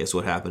 Mm-hmm. Guess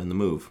what happened in the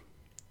move?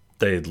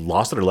 They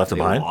lost it or left it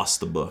behind? They lost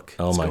the book.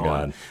 Oh, my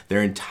God.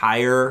 Their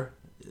entire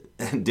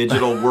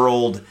digital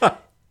world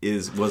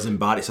was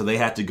embodied. So they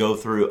had to go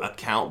through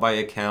account by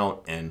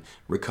account and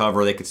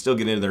recover. They could still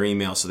get into their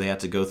email, so they had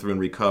to go through and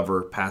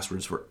recover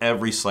passwords for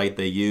every site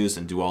they used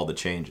and do all the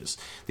changes.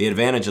 The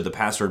advantage of the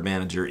password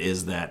manager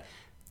is that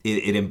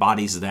it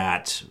embodies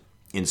that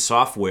in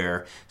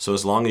software. So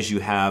as long as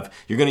you're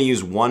going to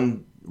use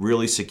one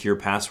really secure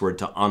password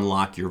to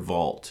unlock your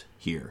vault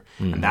here.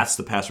 Mm-hmm. And that's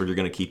the password you're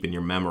going to keep in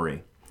your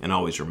memory and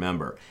always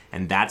remember.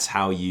 And that's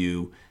how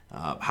you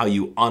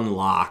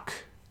unlock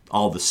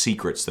all the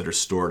secrets that are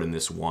stored in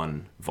this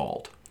one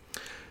vault.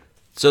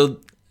 So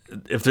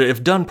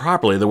if done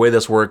properly, the way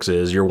this works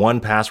is your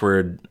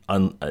 1Password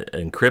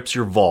encrypts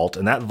your vault,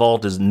 and that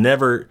vault is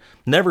never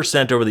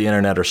sent over the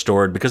internet or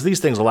stored, because these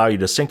things allow you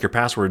to sync your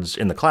passwords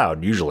in the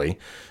cloud usually,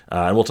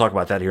 and we'll talk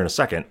about that here in a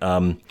second.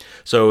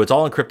 So it's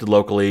all encrypted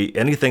locally.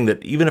 Anything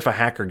that, even if a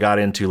hacker got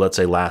into, let's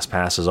say,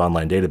 LastPass's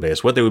online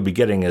database, what they would be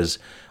getting is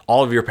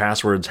all of your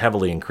passwords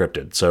heavily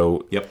encrypted.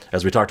 So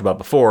as we talked about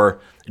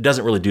before, it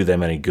doesn't really do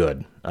them any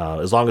good,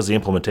 as long as the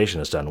implementation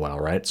is done well,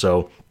 right?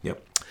 So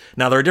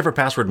now, there are different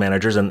password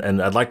managers,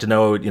 and I'd like to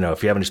know,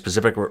 if you have any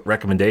specific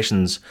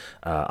recommendations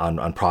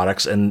on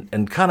products,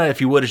 and kind of, if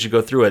you would, as you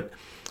go through it,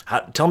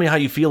 tell me how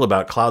you feel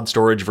about cloud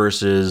storage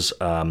versus,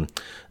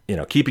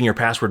 keeping your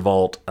password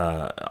vault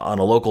on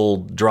a local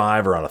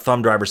drive or on a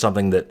thumb drive or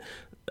something that,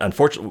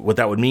 unfortunately, what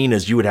that would mean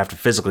is you would have to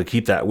physically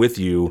keep that with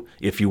you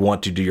if you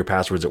want to do your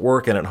passwords at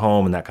work and at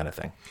home and that kind of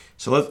thing.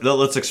 So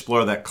let's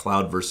explore that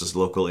cloud versus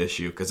local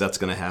issue, because that's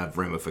going to have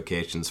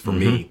ramifications for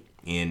me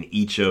in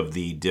each of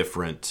the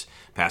different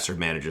password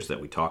managers that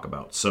we talk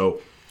about.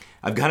 So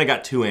I've kind of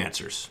got two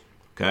answers,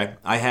 okay?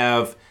 I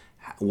have,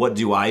 what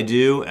do I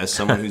do as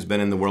someone who's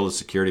been in the world of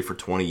security for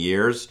 20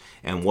 years,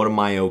 and what am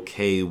I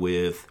okay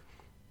with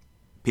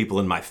people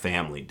in my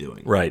family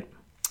doing? Right.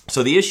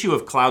 So the issue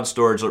of cloud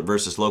storage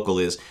versus local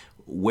is,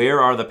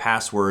 where are the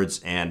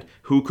passwords and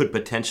who could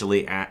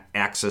potentially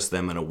access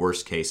them in a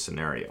worst case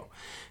scenario?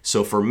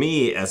 So for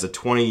me, as a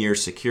 20-year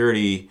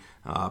security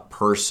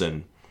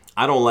person,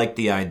 I don't like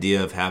the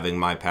idea of having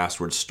my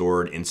password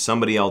stored in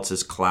somebody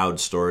else's cloud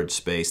storage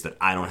space that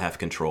I don't have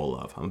control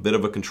of. I'm a bit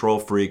of a control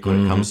freak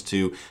when it comes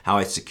to how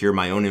I secure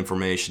my own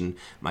information,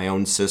 my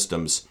own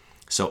systems.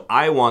 So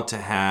I want to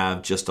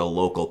have just a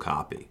local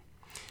copy.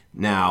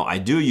 Now, I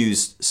do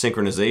use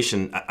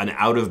synchronization, an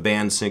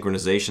out-of-band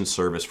synchronization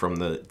service from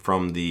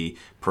the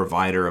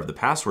provider of the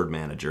password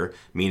manager,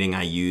 meaning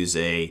I use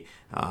a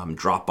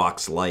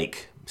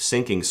Dropbox-like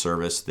syncing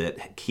service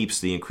that keeps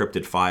the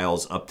encrypted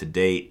files up to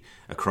date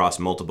across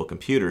multiple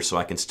computers, so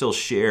I can still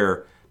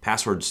share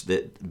passwords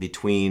that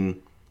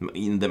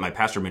my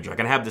password manager. I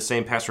can have the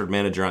same password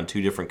manager on two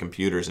different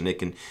computers, and it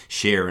can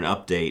share and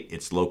update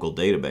its local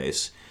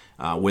database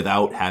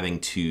without having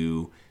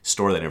to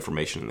store that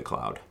information in the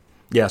cloud.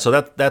 Yeah, so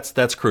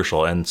that's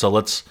crucial. And so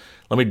let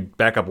me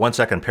back up 1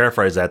 second,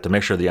 paraphrase that to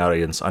make sure the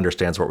audience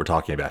understands what we're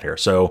talking about here.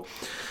 So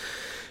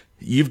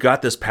you've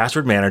got this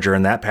password manager,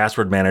 and that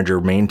password manager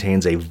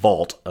maintains a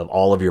vault of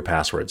all of your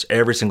passwords.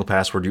 Every single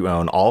password you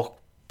own, all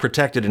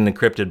protected and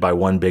encrypted by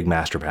one big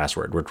master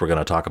password, which we're going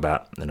to talk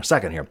about in a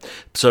second here.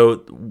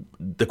 So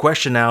the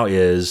question now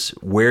is,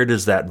 where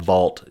does that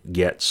vault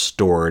get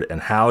stored,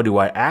 and how do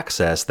I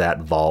access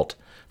that vault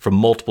from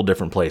multiple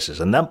different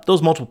places? And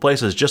those multiple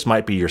places just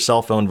might be your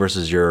cell phone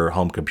versus your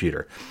home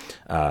computer.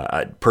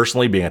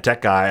 Personally, being a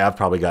tech guy, I've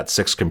probably got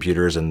 6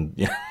 computers and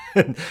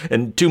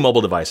and 2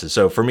 mobile devices.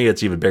 So for me,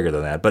 it's even bigger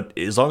than that. But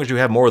as long as you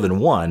have more than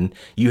one,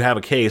 you have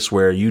a case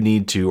where you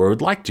need to, or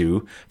would like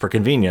to, for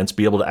convenience,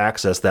 be able to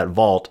access that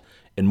vault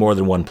in more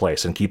than one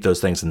place and keep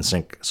those things in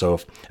sync. So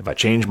if I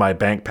change my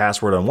bank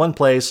password on one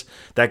place,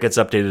 that gets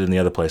updated in the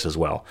other place as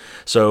well.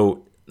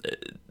 So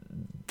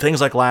things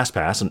like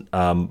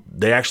LastPass,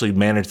 they actually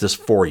manage this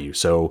for you.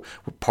 So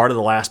part of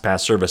the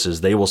LastPass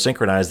services, they will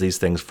synchronize these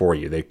things for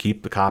you. They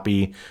keep a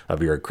copy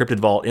of your encrypted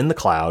vault in the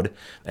cloud,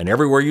 and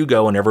everywhere you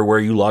go and everywhere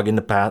you log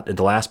into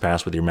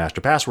LastPass with your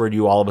master password,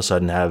 you all of a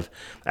sudden have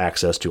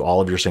access to all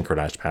of your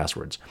synchronized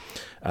passwords.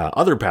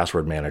 Other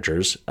password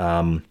managers,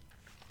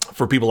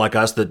 for people like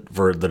us that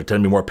tend to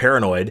be more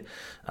paranoid,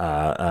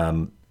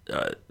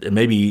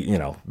 maybe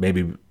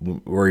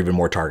we're even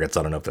more targets.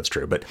 I don't know if that's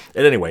true, but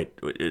at any rate,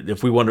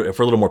 if we're a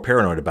little more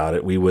paranoid about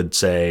it, we would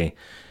say,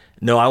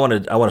 no, I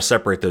want to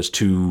separate those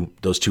two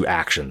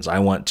actions.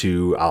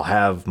 I'll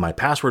have my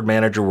password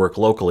manager work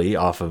locally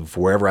off of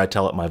wherever I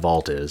tell it my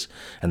vault is,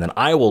 and then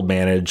I will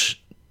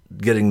manage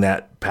getting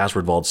that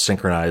password vault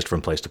synchronized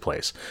from place to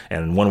place.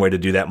 And one way to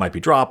do that might be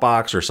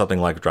Dropbox or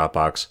something like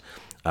Dropbox.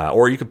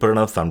 Or you could put it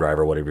on a thumb drive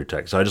or whatever you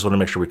take. So I just want to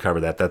make sure we cover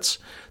that.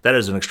 That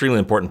is an extremely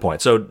important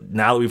point. So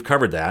now that we've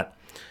covered that,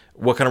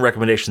 what kind of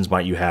recommendations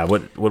might you have?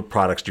 What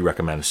products do you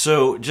recommend?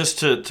 So just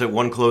to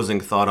one closing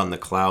thought on the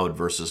cloud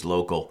versus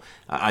local,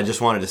 I just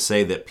wanted to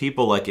say that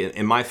people like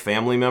in my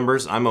family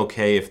members, I'm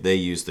okay if they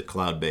use the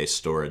cloud-based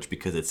storage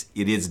because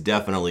it is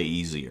definitely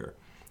easier.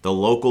 The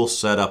local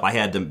setup, I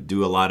had to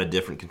do a lot of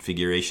different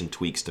configuration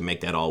tweaks to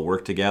make that all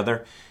work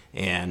together,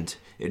 and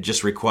it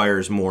just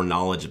requires more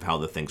knowledge of how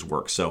the things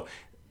work. So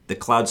the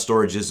cloud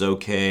storage is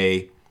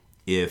okay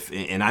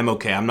and I'm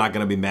okay. I'm not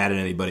going to be mad at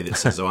anybody that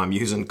says, "Oh, I'm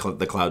using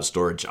the cloud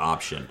storage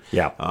option."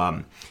 Yeah.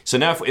 So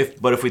now,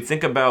 if we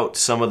think about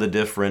some of the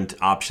different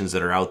options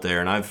that are out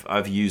there, and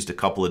I've used a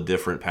couple of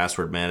different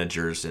password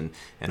managers, and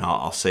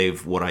I'll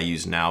save what I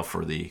use now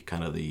for the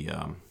kind of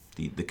the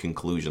the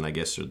conclusion, I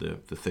guess, or the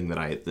thing that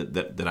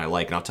I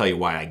like, and I'll tell you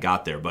why I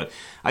got there. But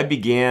I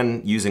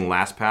began using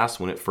LastPass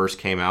when it first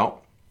came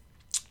out,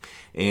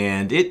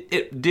 and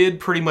it did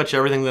pretty much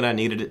everything that I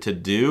needed it to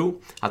do.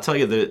 I'll tell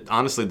you that,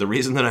 honestly, the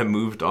reason that I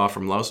moved off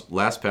from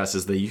LastPass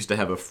is they used to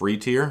have a free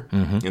tier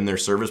in their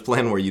service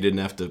plan where you didn't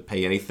have to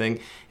pay anything,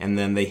 and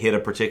then they hit a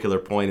particular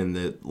point in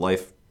the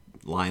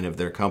lifeline of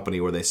their company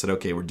where they said,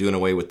 okay, we're doing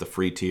away with the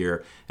free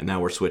tier, and now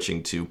we're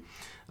switching to...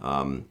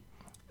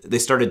 they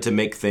started to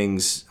make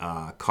things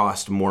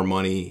cost more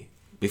money.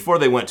 Before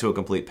they went to a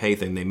complete pay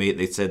thing,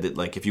 they said that,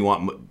 like, if you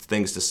want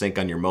things to sync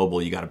on your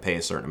mobile, you got to pay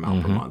a certain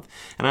amount per month.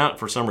 And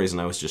for some reason,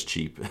 I was just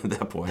cheap at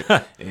that point,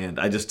 and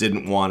I just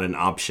didn't want an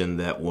option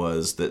that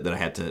I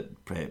had to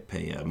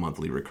pay a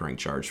monthly recurring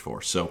charge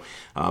for. So,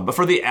 but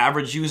for the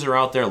average user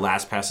out there,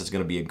 LastPass is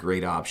going to be a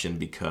great option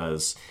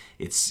because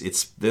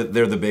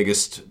they're the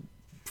biggest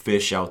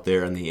fish out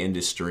there in the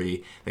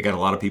industry. They got a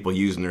lot of people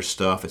using their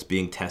stuff. It's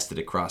being tested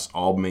across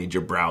all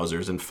major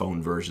browsers and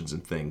phone versions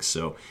and things.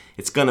 So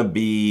it's going to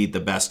be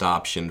the best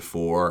option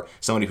for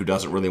somebody who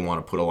doesn't really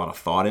want to put a lot of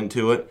thought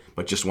into it,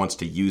 but just wants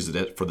to use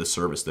it for the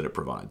service that it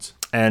provides.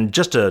 And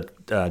just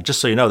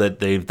so you know, that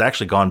they've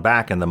actually gone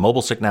back, and the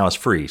mobile sync now is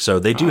free. So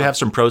they do have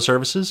some pro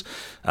services,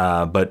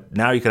 but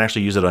now you can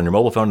actually use it on your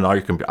mobile phone and all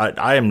your computer.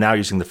 I am now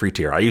using the free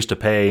tier. I used to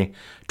pay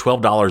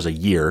 $12 a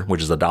year,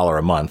 which is $1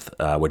 a month,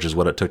 which is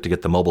what it took to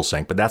get the mobile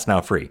sync, but that's now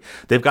free.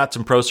 They've got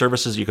some pro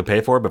services you can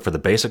pay for, but for the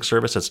basic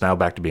service, it's now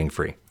back to being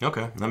free.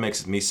 Okay, that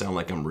makes me sound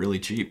like I'm really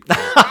cheap.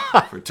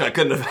 I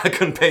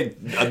couldn't pay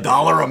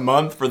 $1 a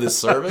month for this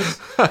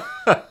service.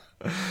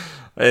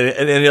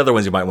 Any other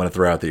ones you might want to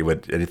throw out that you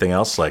would? Anything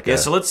else? So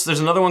there's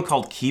another one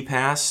called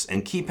KeePass,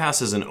 and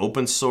KeePass is an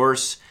open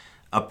source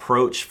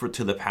approach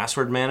to the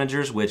password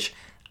managers, which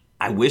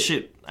I wish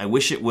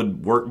it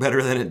would work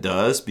better than it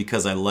does,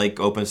 because I like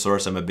open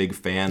source. I'm a big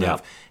fan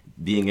of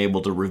being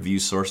able to review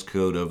source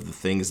code of the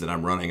things that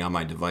I'm running on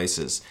my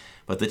devices.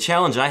 But the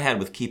challenge I had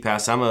with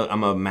KeePass,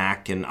 I'm a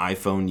Mac and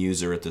iPhone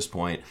user at this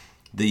point.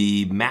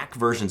 The Mac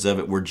versions of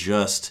it were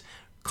just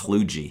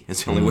kludgy.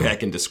 It's the only way I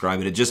can describe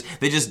it.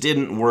 They just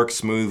didn't work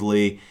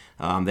smoothly.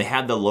 They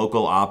had the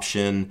local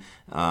option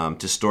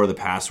to store the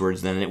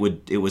passwords. Then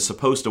it was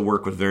supposed to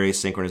work with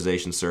various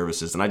synchronization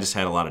services, and I just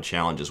had a lot of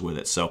challenges with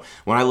it. So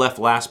when I left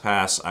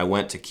LastPass, I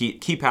went to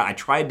KeePass. I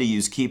tried to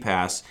use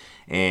KeePass,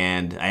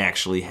 and I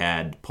actually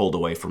had pulled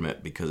away from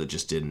it because it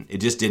just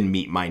didn't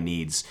meet my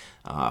needs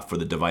for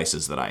the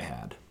devices that I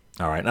had.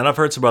 All right, and I've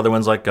heard some other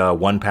ones like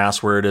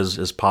 1Password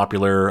is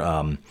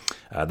popular.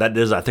 That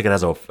is, I think it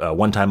has a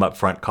one-time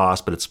upfront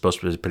cost, but it's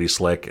supposed to be pretty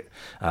slick.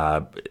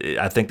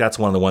 I think that's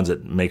one of the ones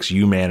that makes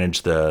you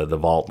manage the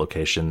vault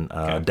location.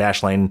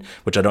 Dashlane,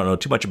 which I don't know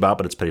too much about,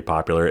 but it's pretty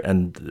popular.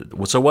 And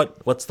so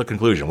what's the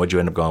conclusion? What'd you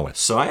end up going with?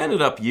 So I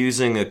ended up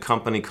using a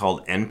company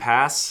called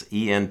Enpass,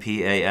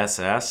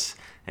 ENPASS,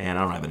 and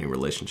I don't have any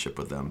relationship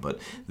with them, but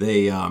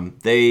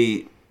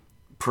they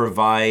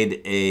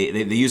provide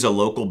they use a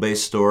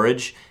local-based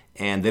storage,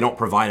 and they don't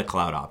provide a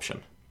cloud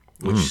option.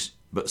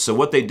 So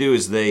what they do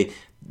is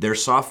their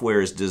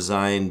software is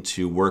designed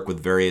to work with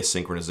various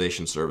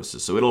synchronization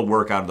services. So it'll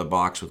work out of the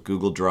box with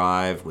Google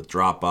Drive, with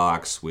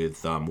Dropbox,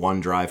 with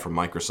OneDrive from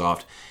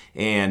Microsoft,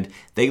 and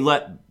they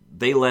let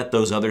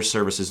those other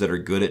services that are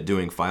good at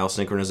doing file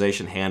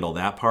synchronization handle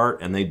that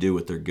part, and they do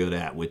what they're good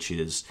at, which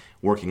is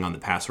working on the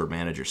password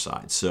manager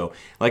side. So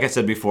like I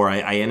said before,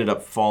 I ended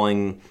up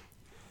falling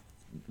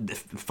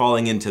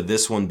into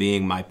this one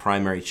being my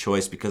primary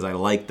choice because I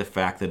like the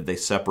fact that they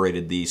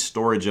separated the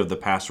storage of the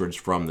passwords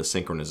from the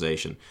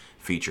synchronization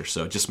feature.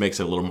 So it just makes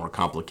it a little more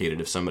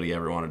complicated if somebody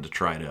ever wanted to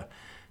try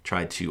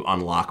to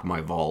unlock my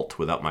vault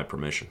without my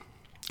permission.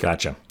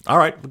 Gotcha. All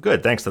right,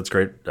 good. Thanks. That's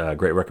great.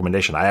 Great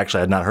recommendation. I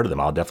actually had not heard of them.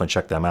 I'll definitely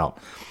check them out.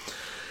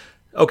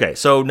 Okay,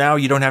 so now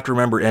you don't have to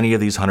remember any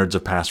of these hundreds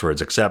of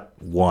passwords except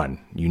one.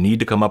 You need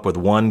to come up with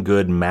one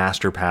good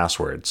master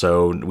password.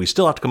 So we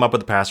still have to come up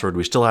with a password.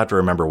 We still have to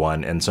remember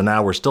one. And so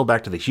now we're still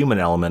back to the human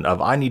element of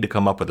I need to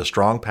come up with a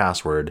strong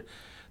password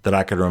that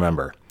I can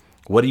remember.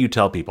 What do you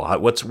tell people?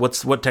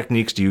 What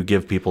techniques do you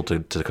give people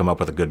to come up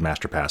with a good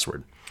master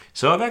password?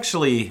 So I've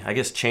actually, I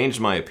guess, changed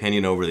my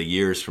opinion over the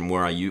years from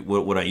what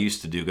I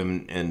used to do,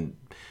 and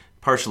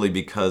partially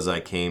because I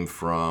came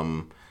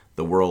from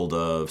the world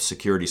of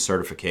security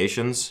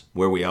certifications,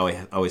 where we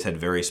always had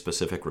very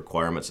specific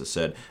requirements that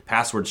said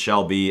passwords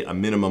shall be a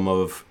minimum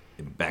of,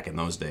 back in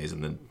those days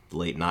in the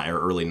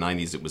early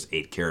 90s, it was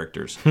 8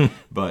 characters,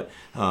 but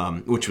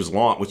which was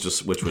long, which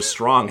was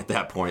strong at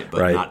that point,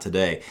 but right. Not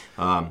today.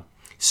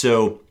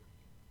 So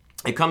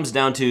it comes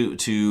down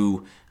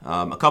to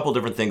a couple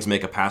different things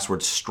make a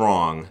password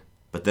strong,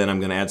 but then I'm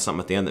going to add something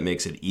at the end that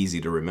makes it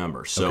easy to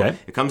remember. So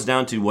It comes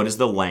down to what is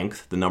the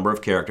length, the number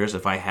of characters.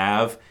 If I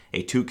have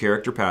a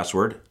 2-character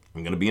password,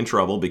 I'm going to be in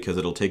trouble because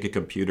it'll take a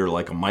computer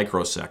like a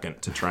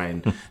microsecond to try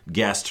and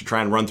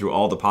try and run through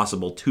all the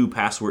possible a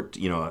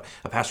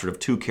password of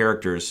 2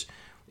 characters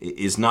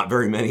is not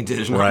very many.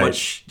 There's not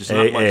much.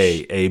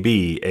 A,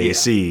 B, A,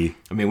 C.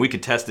 I mean, we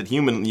could test it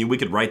we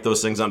could write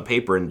those things on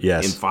paper in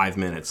 5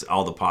 minutes,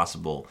 all the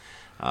possible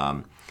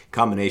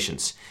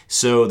combinations.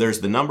 So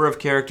there's the number of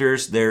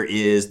characters. There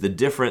is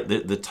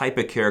the type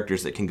of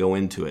characters that can go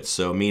into it.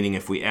 So meaning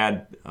if we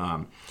add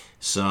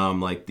some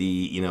like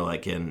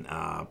like an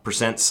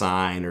percent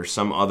sign or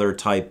some other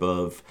type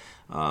of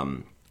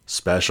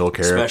special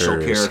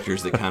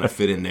characters that kind of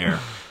fit in there.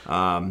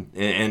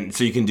 And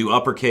so you can do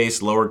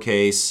uppercase,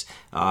 lowercase,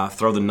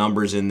 throw the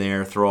numbers in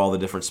there, throw all the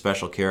different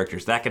special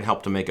characters. That can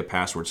help to make a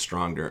password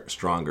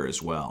stronger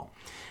as well.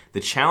 The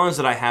challenge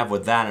that I have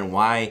with that and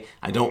why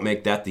I don't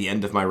make that the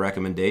end of my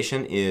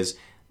recommendation is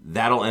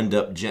that'll end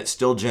up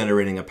still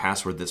generating a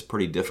password that's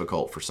pretty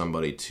difficult for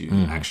somebody to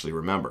actually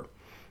remember.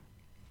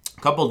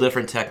 A couple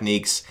different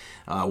techniques.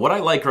 What I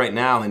like right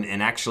now,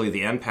 and actually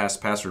the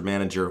NPass Password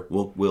Manager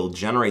will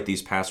generate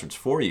these passwords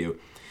for you,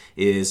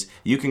 is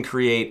you can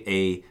create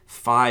a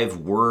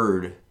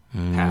 5-word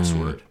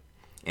password.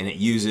 And it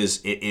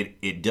uses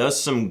it does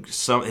some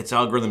its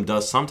algorithm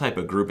does some type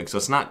of grouping. So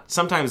it's not,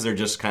 sometimes they're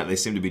just they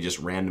seem to be just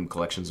random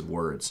collections of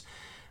words.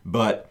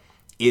 But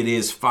it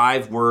is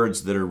 5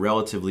 words that are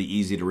relatively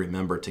easy to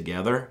remember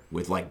together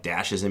with like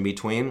dashes in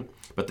between.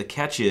 But the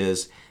catch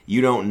is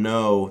you don't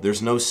know,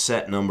 there's no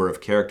set number of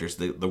characters.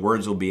 The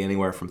words will be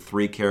anywhere from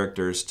 3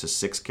 characters to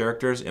 6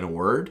 characters in a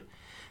word.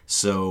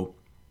 So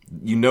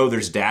you know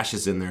there's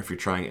dashes in there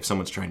if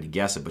someone's trying to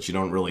guess it, but you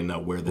don't really know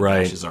where the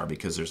dashes are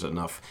because there's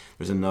enough.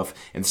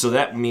 And so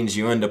that means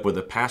you end up with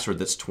a password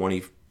that's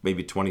 20,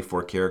 maybe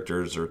 24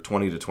 characters or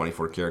 20 to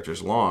 24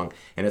 characters long,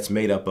 and it's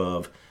made up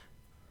of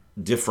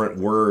different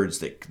words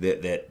that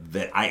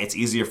it's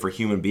easier for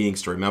human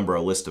beings to remember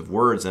a list of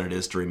words than it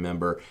is to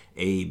remember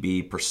A,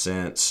 B,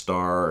 %,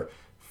 star,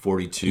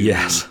 42.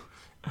 Yes.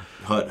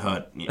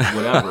 Hut,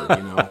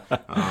 whatever,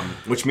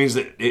 which means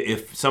that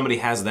if somebody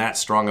has that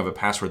strong of a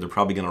password, they're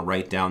probably going to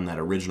write down that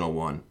original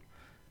one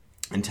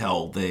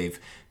until they've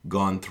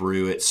gone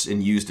through it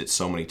and used it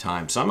so many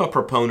times. So I'm a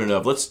proponent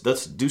of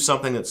let's do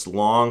something that's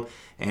long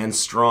and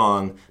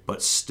strong,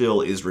 but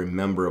still is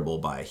rememberable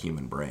by a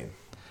human brain.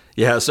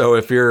 Yeah, so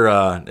if you're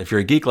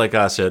a geek like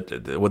us,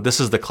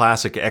 this is the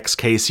classic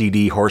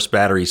XKCD horse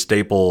battery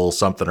staple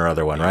something or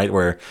other one, right?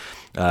 Where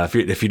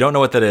if you don't know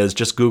what that is,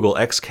 just Google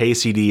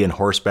XKCD and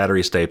horse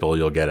battery staple,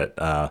 you'll get it.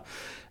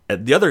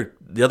 The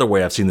other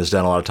way I've seen this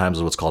done a lot of times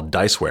is what's called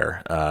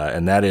diceware,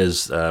 and that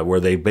is where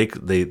they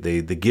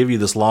give you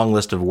this long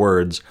list of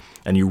words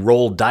and you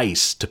roll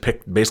dice to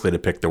pick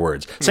the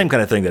words. Same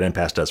kind of thing that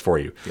NPass does for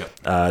you.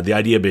 Yep. The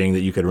idea being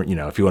that you could,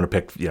 if you want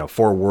to pick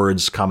 4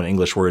 words, common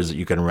English words that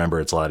you can remember,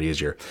 it's a lot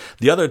easier.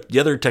 The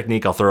other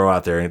technique I'll throw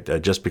out there,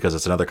 just because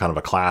it's another kind of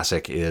a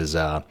classic, is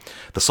the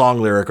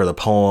song lyric or the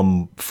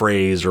poem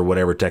phrase or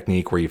whatever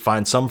technique, where you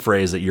find some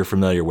phrase that you're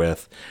familiar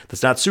with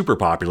that's not super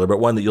popular, but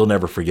one that you'll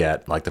never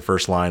forget, like the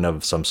first line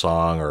of some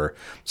song or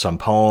some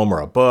poem or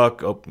a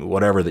book,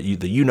 whatever that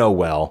you know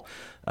well.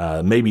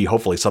 Maybe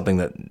hopefully something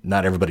that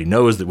not everybody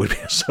knows that would be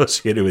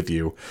associated with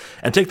you,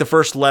 and take the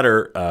first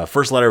letter of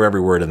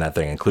every word in that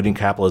thing, including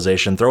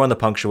capitalization. Throw in the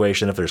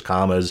punctuation if there's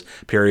commas,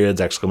 periods,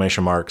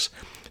 exclamation marks,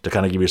 to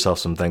kind of give yourself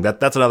something.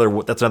 That's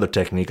another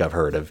technique I've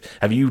heard of.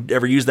 Have you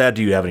ever used that?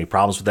 Do you have any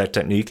problems with that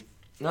technique?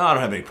 No, I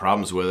don't have any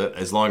problems with it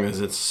as long as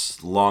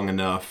it's long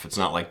enough. It's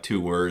not like 2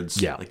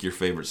 words. Yeah. Like your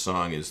favorite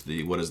song is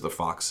what does the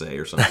fox say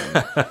or something.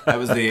 That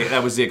was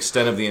the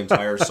extent of the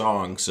entire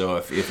song. So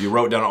if you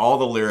wrote down all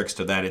the lyrics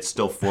to that, it's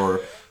still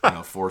 4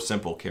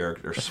 simple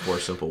characters, 4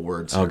 simple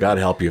words. Oh, God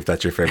help you if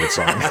that's your favorite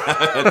song.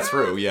 That's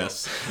true.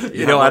 Yes.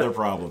 Other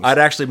problems. I'd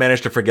actually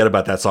managed to forget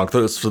about that song.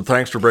 So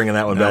thanks for bringing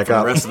that one back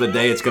up. For the rest of the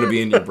day, it's going to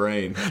be in your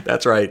brain.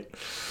 That's right.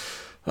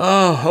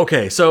 Oh,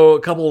 okay. So a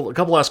couple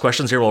last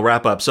questions here. We'll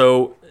wrap up.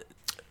 So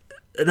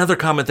another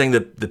common thing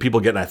that people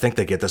get, and I think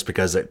they get this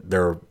because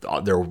their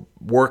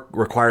work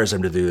requires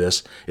them to do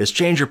this, is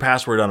change your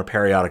password on a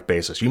periodic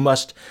basis. You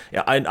must.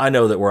 I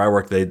know that where I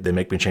work, they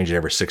make me change it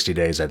every 60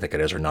 days, I think it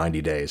is, or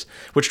 90 days,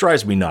 which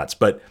drives me nuts.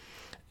 But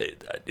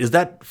is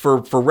that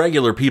for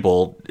regular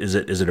people? Is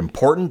it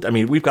important? I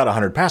mean, we've got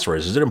 100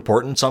 passwords. Is it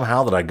important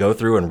somehow that I go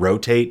through and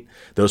rotate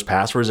those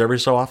passwords every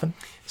so often?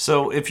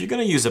 So if you're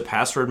going to use a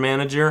password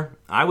manager,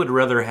 I would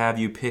rather have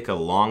you pick a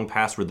long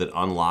password that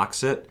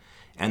unlocks it,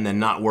 and then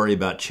not worry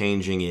about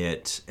changing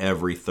it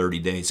every 30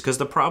 days. Because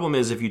the problem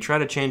is, if you try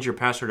to change your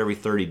password every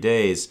 30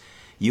 days,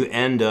 you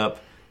end up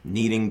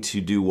needing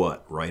to do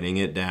what? Writing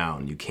it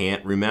down. You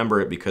can't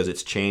remember it because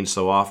it's changed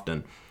so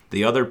often.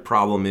 The other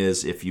problem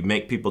is, if you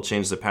make people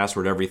change the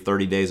password every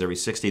 30 days, every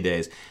 60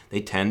 days, they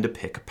tend to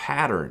pick a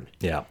pattern.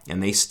 Yeah.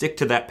 And they stick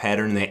to that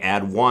pattern, and they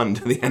add 1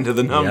 to the end of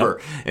the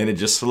number. Yep. And it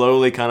just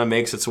slowly kind of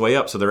makes its way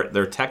up. So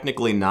they're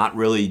technically not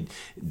really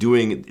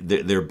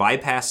they're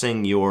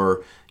bypassing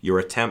your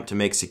attempt to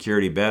make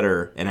security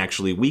better and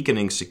actually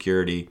weakening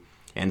security.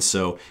 And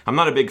so I'm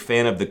not a big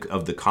fan of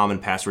the common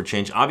password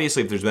change.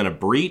 Obviously, if there's been a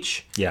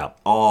breach,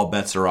 all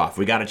bets are off.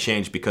 We got to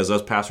change because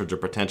those passwords are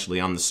potentially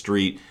on the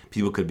street.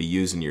 People could be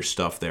using your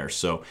stuff there.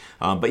 So,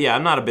 but yeah,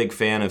 I'm not a big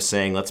fan of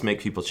saying let's make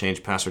people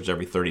change passwords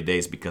every 30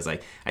 days because I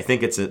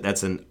think it's a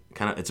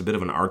bit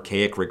of an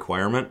archaic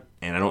requirement,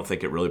 and I don't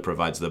think it really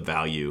provides the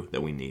value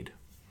that we need.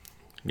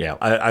 Yeah,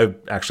 I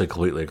actually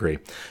completely agree.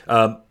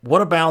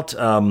 What about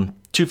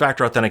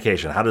two-factor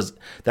authentication?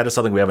 That is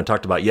something we haven't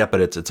talked about yet,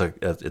 but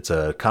it's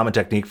a common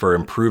technique for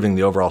improving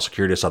the overall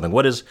security of something.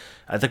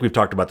 I think we've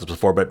talked about this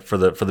before, but for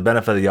the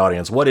benefit of the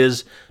audience, what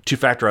is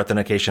two-factor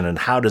authentication, and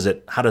how does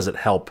it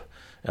help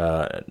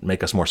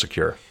make us more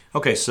secure?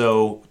 Okay,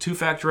 so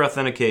two-factor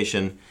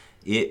authentication,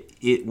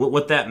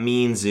 what that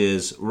means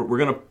is we're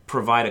going to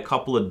provide a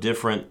couple of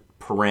different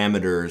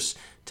parameters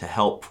to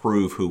help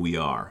prove who we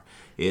are.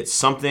 It's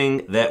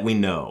something that we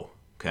know,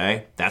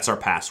 okay? That's our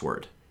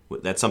password.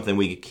 That's something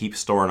we can keep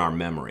stored in our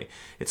memory.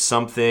 It's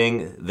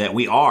something that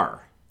we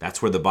are.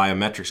 That's where the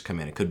biometrics come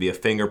in. It could be a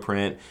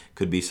fingerprint,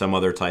 could be some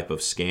other type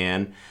of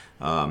scan.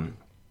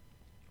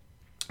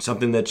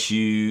 Something that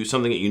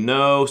you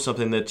know,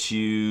 something that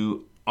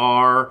you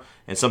are,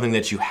 and something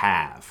that you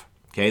have.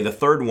 Okay, the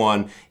third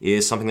one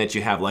is something that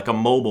you have, like a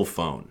mobile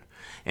phone.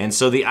 And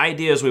so the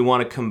idea is we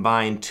want to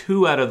combine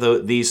two out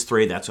of these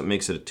three. That's what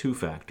makes it a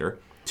two-factor.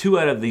 Two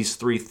out of these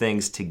three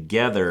things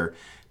together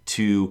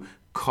to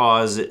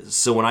cause it.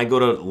 So when I go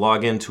to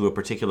log into a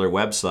particular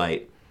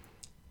website,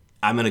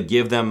 I'm going to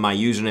give them my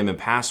username and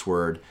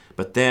password,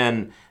 but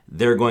then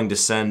they're going to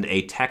send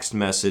a text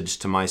message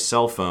to my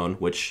cell phone,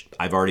 which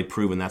I've already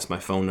proven that's my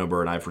phone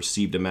number, and I've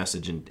received a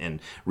message and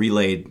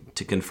relayed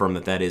to confirm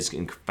that is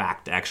in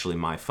fact actually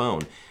my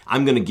phone.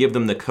 I'm going to give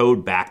them the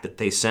code back that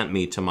they sent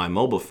me to my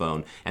mobile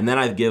phone, and then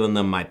I've given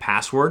them my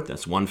password,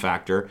 that's one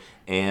factor,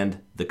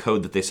 and the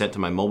code that they sent to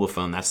my mobile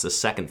phone, that's the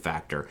second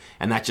factor,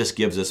 and that just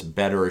gives us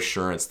better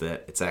assurance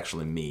that it's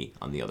actually me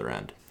on the other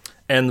end.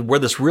 And where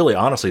this really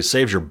honestly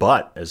saves your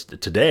butt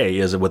today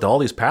is with all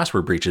these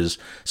password breaches.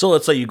 So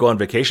let's say you go on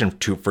vacation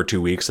for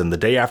 2 weeks, and the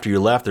day after you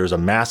left, there's a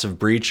massive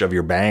breach of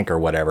your bank or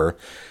whatever,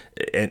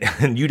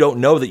 and you don't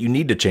know that you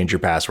need to change your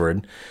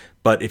password.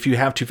 But if you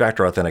have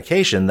two-factor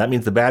authentication, that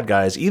means the bad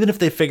guys, even if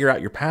they figure out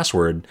your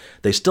password,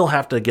 they still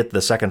have to get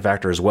the second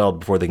factor as well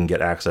before they can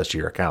get access to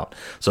your account.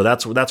 So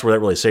that's where that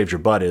really saves your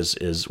butt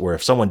is where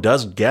if someone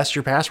does guess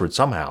your password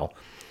somehow,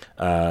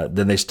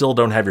 then they still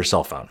don't have your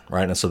cell phone,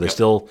 right? And so they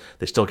still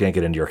can't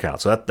get into your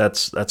account. So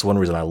that's one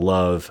reason I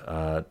love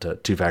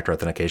two-factor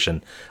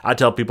authentication. I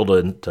tell people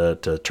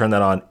to turn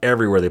that on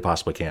everywhere they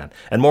possibly can,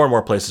 and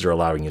more places are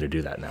allowing you to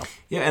do that now.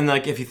 Yeah, and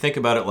like if you think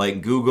about it,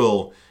 like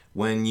Google,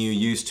 when you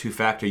use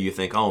two-factor, you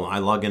think, oh, I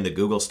log into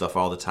Google stuff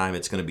all the time,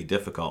 it's going to be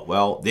difficult.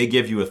 Well, they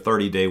give you a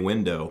 30-day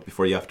window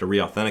before you have to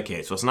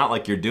re-authenticate. So it's not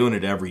like you're doing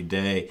it every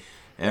day.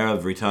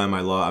 Every time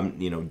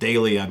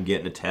daily I'm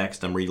getting a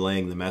text, I'm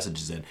relaying the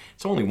messages in.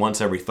 It's only once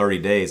every 30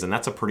 days, and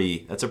that's a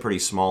pretty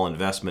small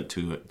investment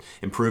to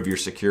improve your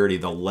security,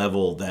 the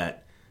level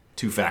that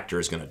two-factor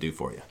is going to do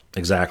for you.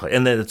 Exactly,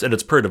 and then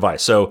it's per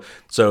device. So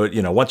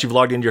once you've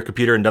logged into your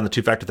computer and done the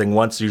two-factor thing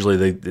once,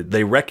 usually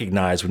they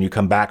recognize when you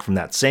come back from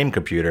that same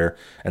computer,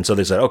 and so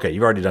they said, okay,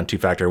 you've already done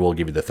two-factor, we'll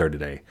give you the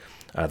 30-day.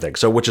 Thing.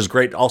 So, which is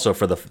great also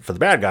for the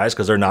bad guys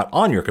because they're not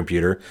on your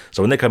computer.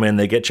 So when they come in,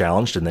 they get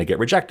challenged and they get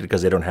rejected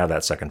because they don't have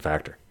that second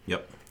factor.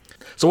 Yep.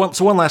 So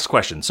one last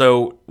question.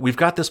 So we've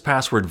got this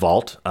password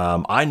vault.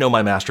 I know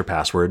my master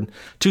password.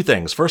 Two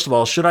things. First of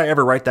all, should I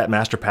ever write that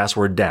master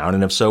password down?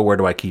 And if so, where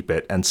do I keep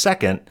it? And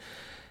second,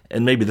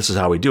 and maybe this is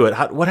how we do it,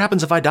 what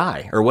happens if I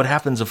die? Or what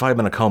happens if I'm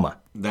in a coma?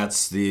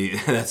 That's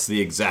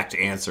the exact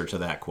answer to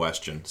that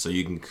question. So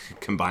you can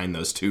combine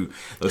those two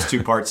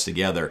parts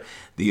together.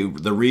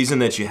 The reason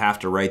that you have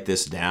to write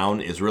this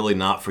down is really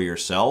not for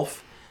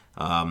yourself.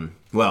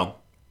 Well,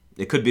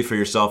 it could be for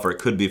yourself or it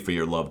could be for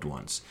your loved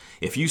ones.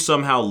 If you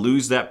somehow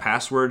lose that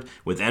password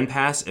with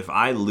NPass, if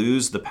I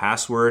lose the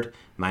password,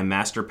 my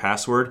master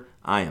password,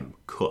 I am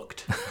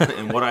cooked.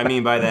 And what I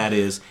mean by that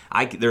is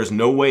there's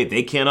no way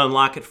they can't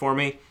unlock it for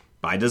me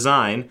by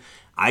design.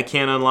 I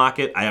can't unlock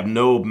it. I have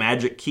no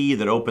magic key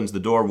that opens the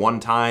door one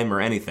time or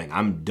anything.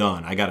 I'm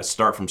done. I got to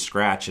start from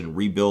scratch and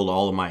rebuild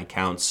all of my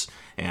accounts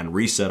and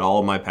reset all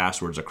of my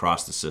passwords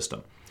across the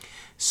system.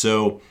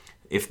 So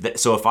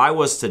if I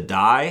was to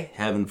die,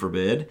 heaven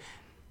forbid,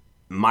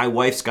 my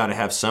wife's got to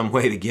have some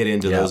way to get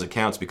into those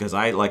accounts because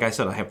like I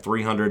said, I have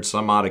 300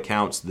 some odd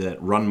accounts that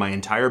run my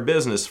entire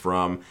business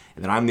from,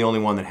 and then I'm the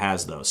only one that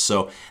has those.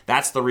 So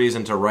that's the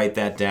reason to write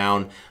that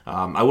down.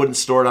 I wouldn't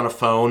store it on a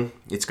phone.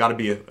 It's got to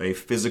be a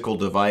physical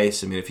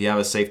device. I mean, if you have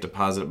a safe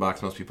deposit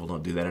box, most people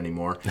don't do that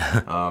anymore.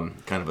 Kind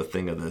of a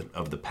thing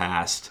of the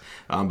past.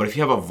 But if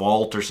you have a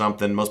vault or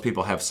something, most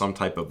people have some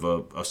type of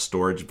a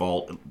storage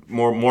vault,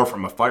 more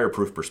from a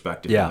fireproof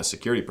perspective than a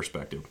security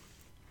perspective.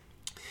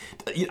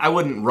 I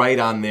wouldn't write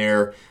on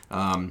there,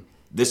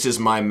 this is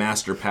my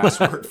master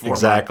password for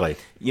exactly.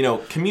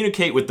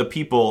 Communicate with the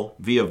people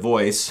via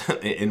voice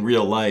in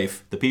real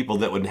life, the people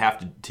that would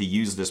have to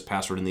use this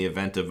password in the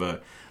event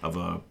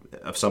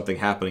of something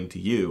happening to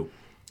you,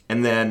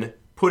 and then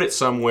put it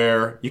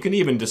somewhere. You can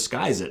even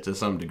disguise it to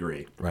some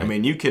degree. Right. I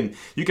mean, you can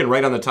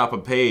write on the top of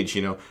a page,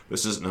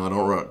 this is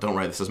don't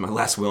write this is my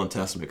last will and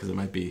testament because it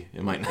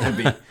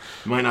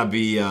might not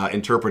be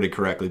interpreted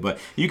correctly. But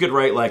you could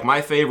write like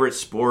my favorite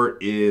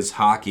sport is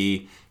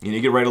hockey.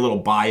 You could write a little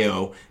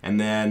bio, and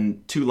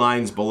then 2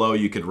 lines below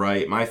you could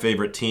write my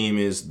favorite team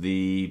is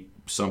the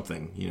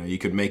something. You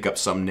could make up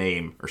some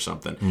name or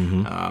something,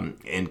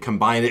 and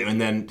combine it,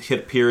 and then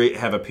hit period,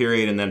 have a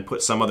period, and then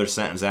put some other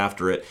sentence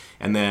after it,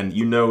 and then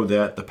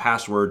that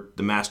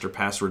the master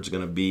password is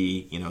going to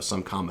be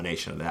some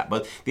combination of that.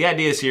 But the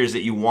idea here is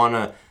that you want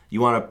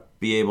to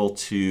be able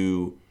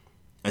to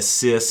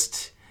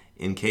assist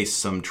in case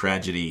some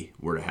tragedy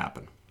were to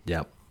happen.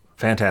 Yep.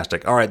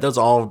 Fantastic. All right, those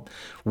are all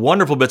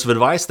wonderful bits of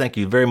advice. Thank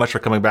you very much for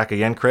coming back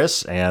again,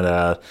 Chris,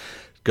 and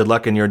good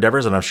luck in your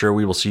endeavors, and I'm sure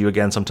we will see you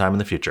again sometime in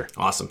the future.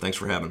 Awesome. Thanks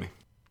for having me.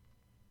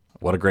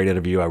 What a great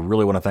interview. I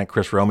really want to thank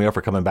Chris Romeo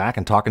for coming back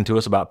and talking to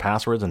us about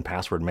passwords and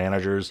password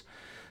managers.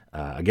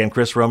 Again,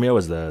 Chris Romeo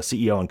is the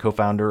CEO and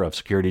co-founder of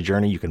Security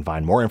Journey. You can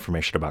find more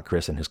information about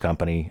Chris and his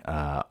company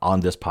on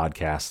this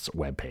podcast's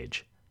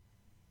webpage.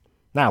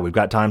 Now, we've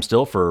got time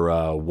still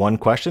for one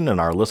question in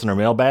our listener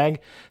mailbag.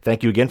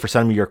 Thank you again for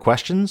sending me your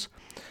questions.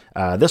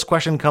 This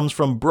question comes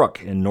from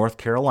Brooke in North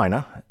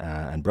Carolina.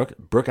 And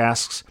Brooke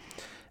asks,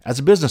 as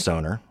a business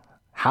owner,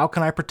 how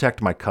can I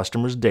protect my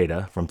customers'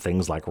 data from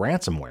things like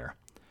ransomware?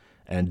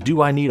 And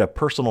do I need a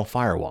personal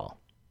firewall?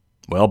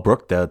 Well,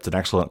 Brooke, that's an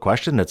excellent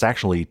question. It's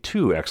actually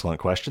two excellent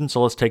questions,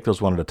 so let's take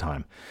those one at a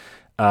time.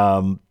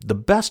 The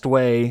best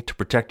way to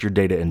protect your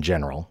data in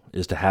general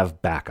is to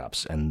have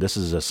backups. And this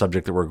is a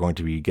subject that we're going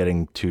to be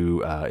getting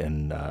to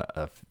in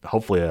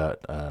hopefully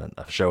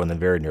a show in the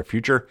very near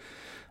future.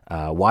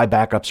 Why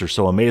backups are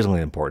so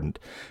amazingly important.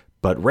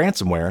 But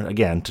ransomware,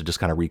 again, to just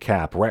kind of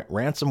recap,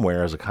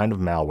 ransomware is a kind of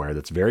malware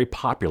that's very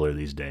popular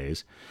these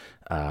days.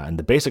 And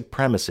the basic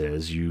premise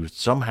is you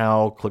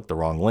somehow click the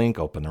wrong link,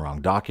 open the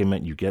wrong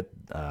document, you get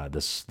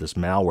this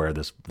malware,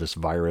 this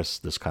virus,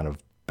 this kind of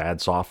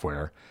bad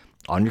software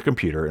on your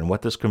computer. And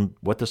what this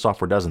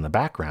software does in the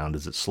background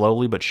is it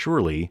slowly but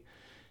surely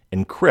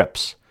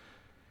encrypts,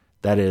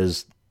 that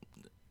is,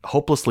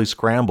 hopelessly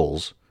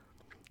scrambles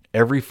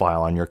every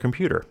file on your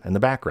computer in the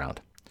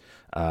background.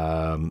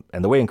 And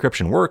the way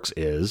encryption works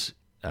is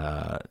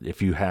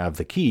if you have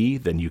the key,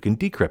 then you can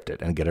decrypt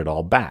it and get it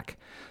all back.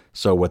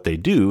 So what they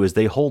do is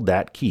they hold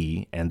that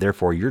key and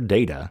therefore your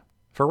data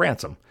for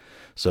ransom.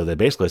 So they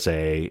basically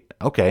say,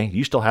 okay,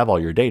 you still have all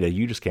your data,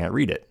 you just can't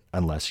read it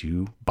unless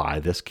you buy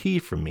this key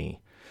from me.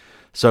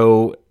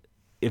 So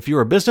if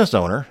you're a business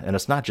owner and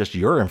it's not just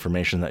your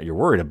information that you're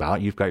worried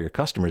about, you've got your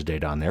customers'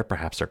 data on there,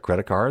 perhaps their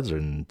credit cards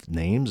and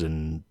names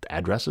and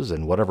addresses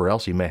and whatever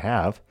else you may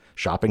have,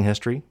 shopping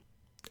history.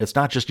 It's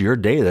not just your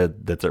data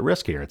that's at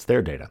risk here, it's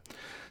their data.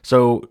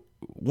 So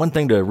one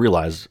thing to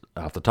realize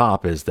off the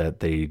top is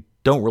that they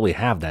don't really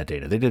have that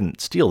data. They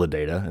didn't steal the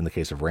data in the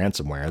case of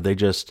ransomware. They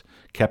just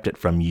kept it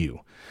from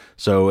you.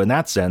 So in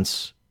that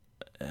sense,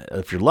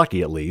 if you're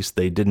lucky at least,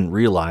 they didn't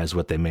realize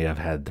what they may have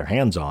had their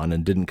hands on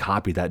and didn't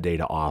copy that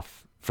data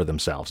off for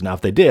themselves. Now,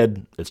 if they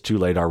did, it's too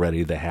late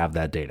already. They have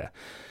that data.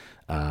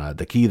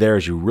 The key there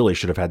is you really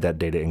should have had that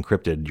data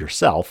encrypted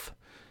yourself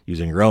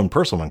using your own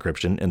personal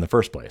encryption in the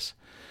first place.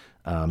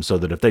 So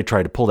that if they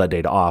try to pull that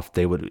data off,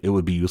 it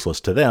would be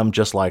useless to them,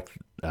 just like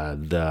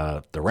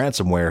the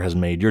ransomware has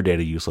made your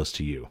data useless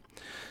to you.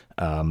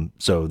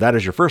 So that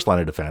is your first line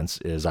of defense,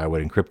 is I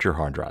would encrypt your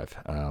hard drive.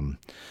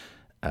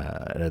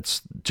 And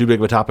it's too big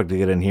of a topic to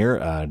get in here.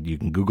 You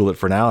can Google it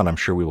for now, and I'm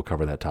sure we will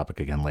cover that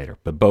topic again later.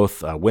 But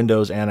both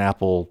Windows and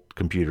Apple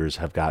computers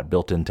have got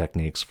built-in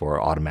techniques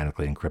for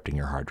automatically encrypting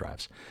your hard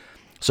drives.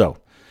 So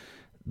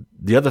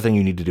the other thing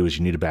you need to do is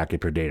you need to back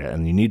up your data,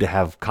 and you need to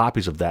have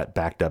copies of that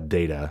backed up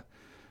data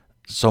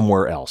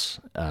somewhere else.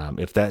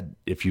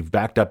 If you've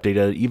backed up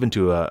data even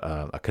to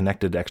a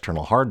connected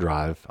external hard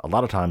drive, a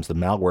lot of times the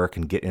malware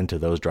can get into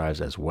those drives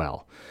as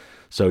well.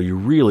 So you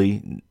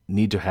really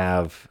need to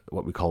have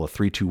what we call a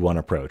 3-2-1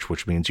 approach,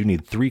 which means you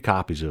need 3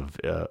 copies of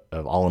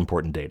all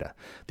important data,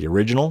 the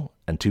original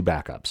and 2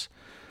 backups.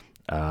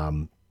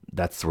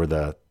 That's where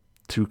the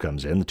 2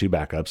 comes in, the 2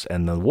 backups.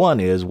 And the one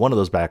of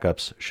those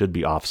backups should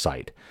be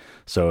off-site.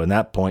 So in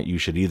that point, you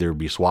should either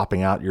be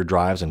swapping out your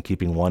drives and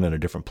keeping one in a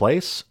different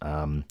place,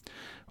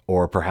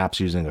 or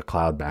perhaps using a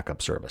cloud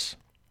backup service.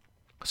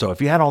 So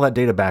if you had all that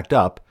data backed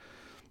up,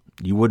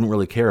 you wouldn't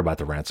really care about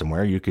the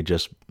ransomware. You could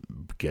just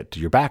get to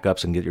your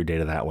backups and get your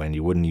data that way, and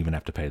you wouldn't even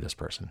have to pay this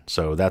person.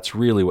 So that's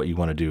really what you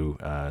want to do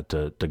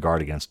to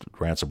guard against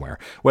ransomware,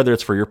 whether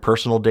it's for your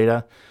personal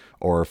data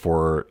or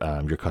for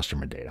your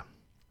customer data.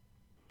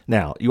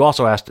 Now, you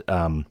also asked,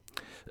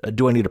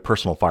 do I need a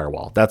personal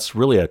firewall? That's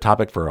really a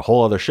topic for a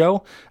whole other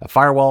show. A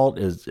firewall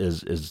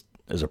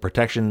is a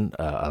protection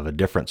of a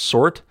different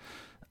sort.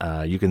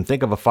 You can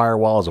think of a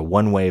firewall as a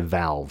one-way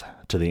valve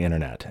to the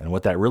internet. And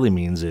what that really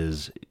means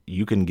is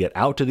you can get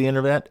out to the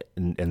internet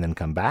and then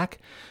come back,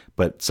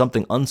 but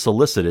something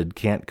unsolicited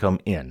can't come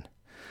in.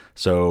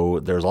 So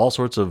there's all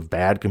sorts of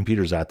bad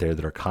computers out there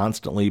that are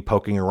constantly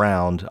poking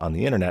around on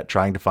the internet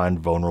trying to find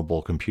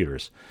vulnerable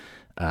computers.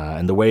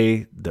 And the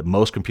way that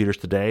most computers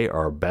today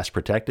are best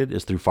protected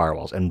is through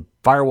firewalls. And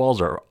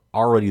firewalls are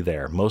already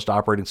there. Most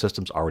operating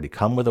systems already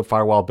come with a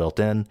firewall built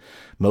in.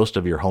 Most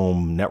of your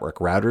home network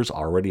routers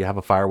already have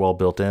a firewall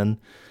built in.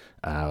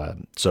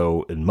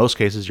 So in most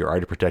cases, you're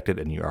already protected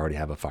and you already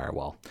have a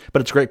firewall.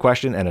 But it's a great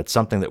question, and it's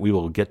something that we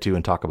will get to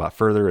and talk about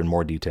further in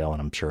more detail,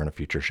 and I'm sure in a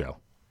future show.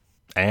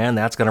 And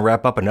that's going to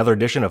wrap up another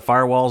edition of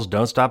Firewalls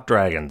Don't Stop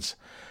Dragons.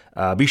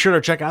 Be sure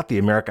to check out the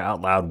America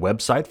Out Loud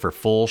website for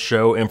full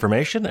show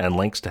information and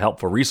links to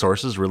helpful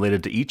resources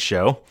related to each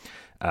show.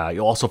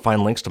 You'll also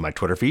find links to my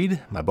Twitter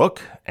feed, my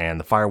book, and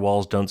the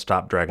Firewalls Don't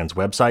Stop Dragons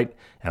website.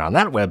 And on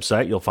that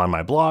website, you'll find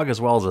my blog as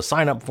well as a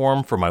sign-up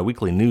form for my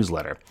weekly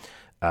newsletter.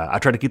 I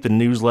try to keep the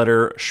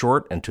newsletter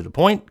short and to the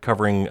point,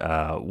 covering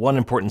one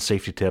important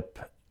safety tip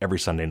every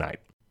Sunday night.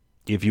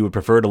 If you would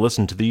prefer to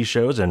listen to these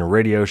shows in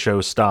radio show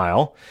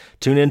style,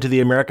 tune in to the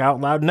America Out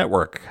Loud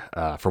Network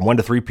from 1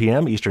 to 3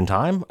 p.m. Eastern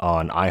Time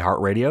on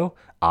iHeartRadio,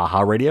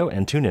 AHA Radio,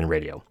 and TuneIn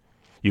Radio.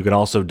 You can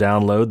also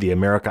download the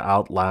America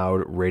Out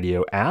Loud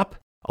Radio app,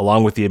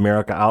 along with the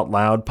America Out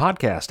Loud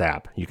podcast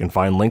app. You can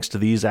find links to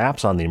these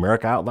apps on the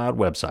America Out Loud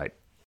website.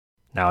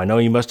 Now, I know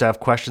you must have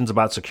questions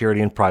about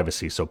security and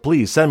privacy, so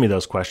please send me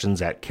those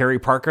questions at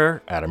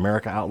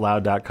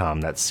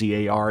CareyParker@AmericaOutloud.com. That's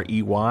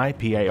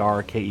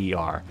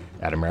CareyParker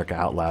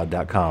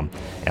 @AmericaOutloud.com.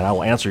 And I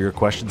will answer your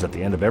questions at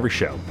the end of every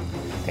show.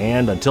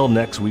 And until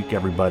next week,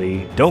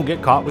 everybody, don't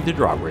get caught with your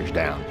drawbridge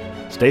down.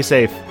 Stay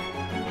safe.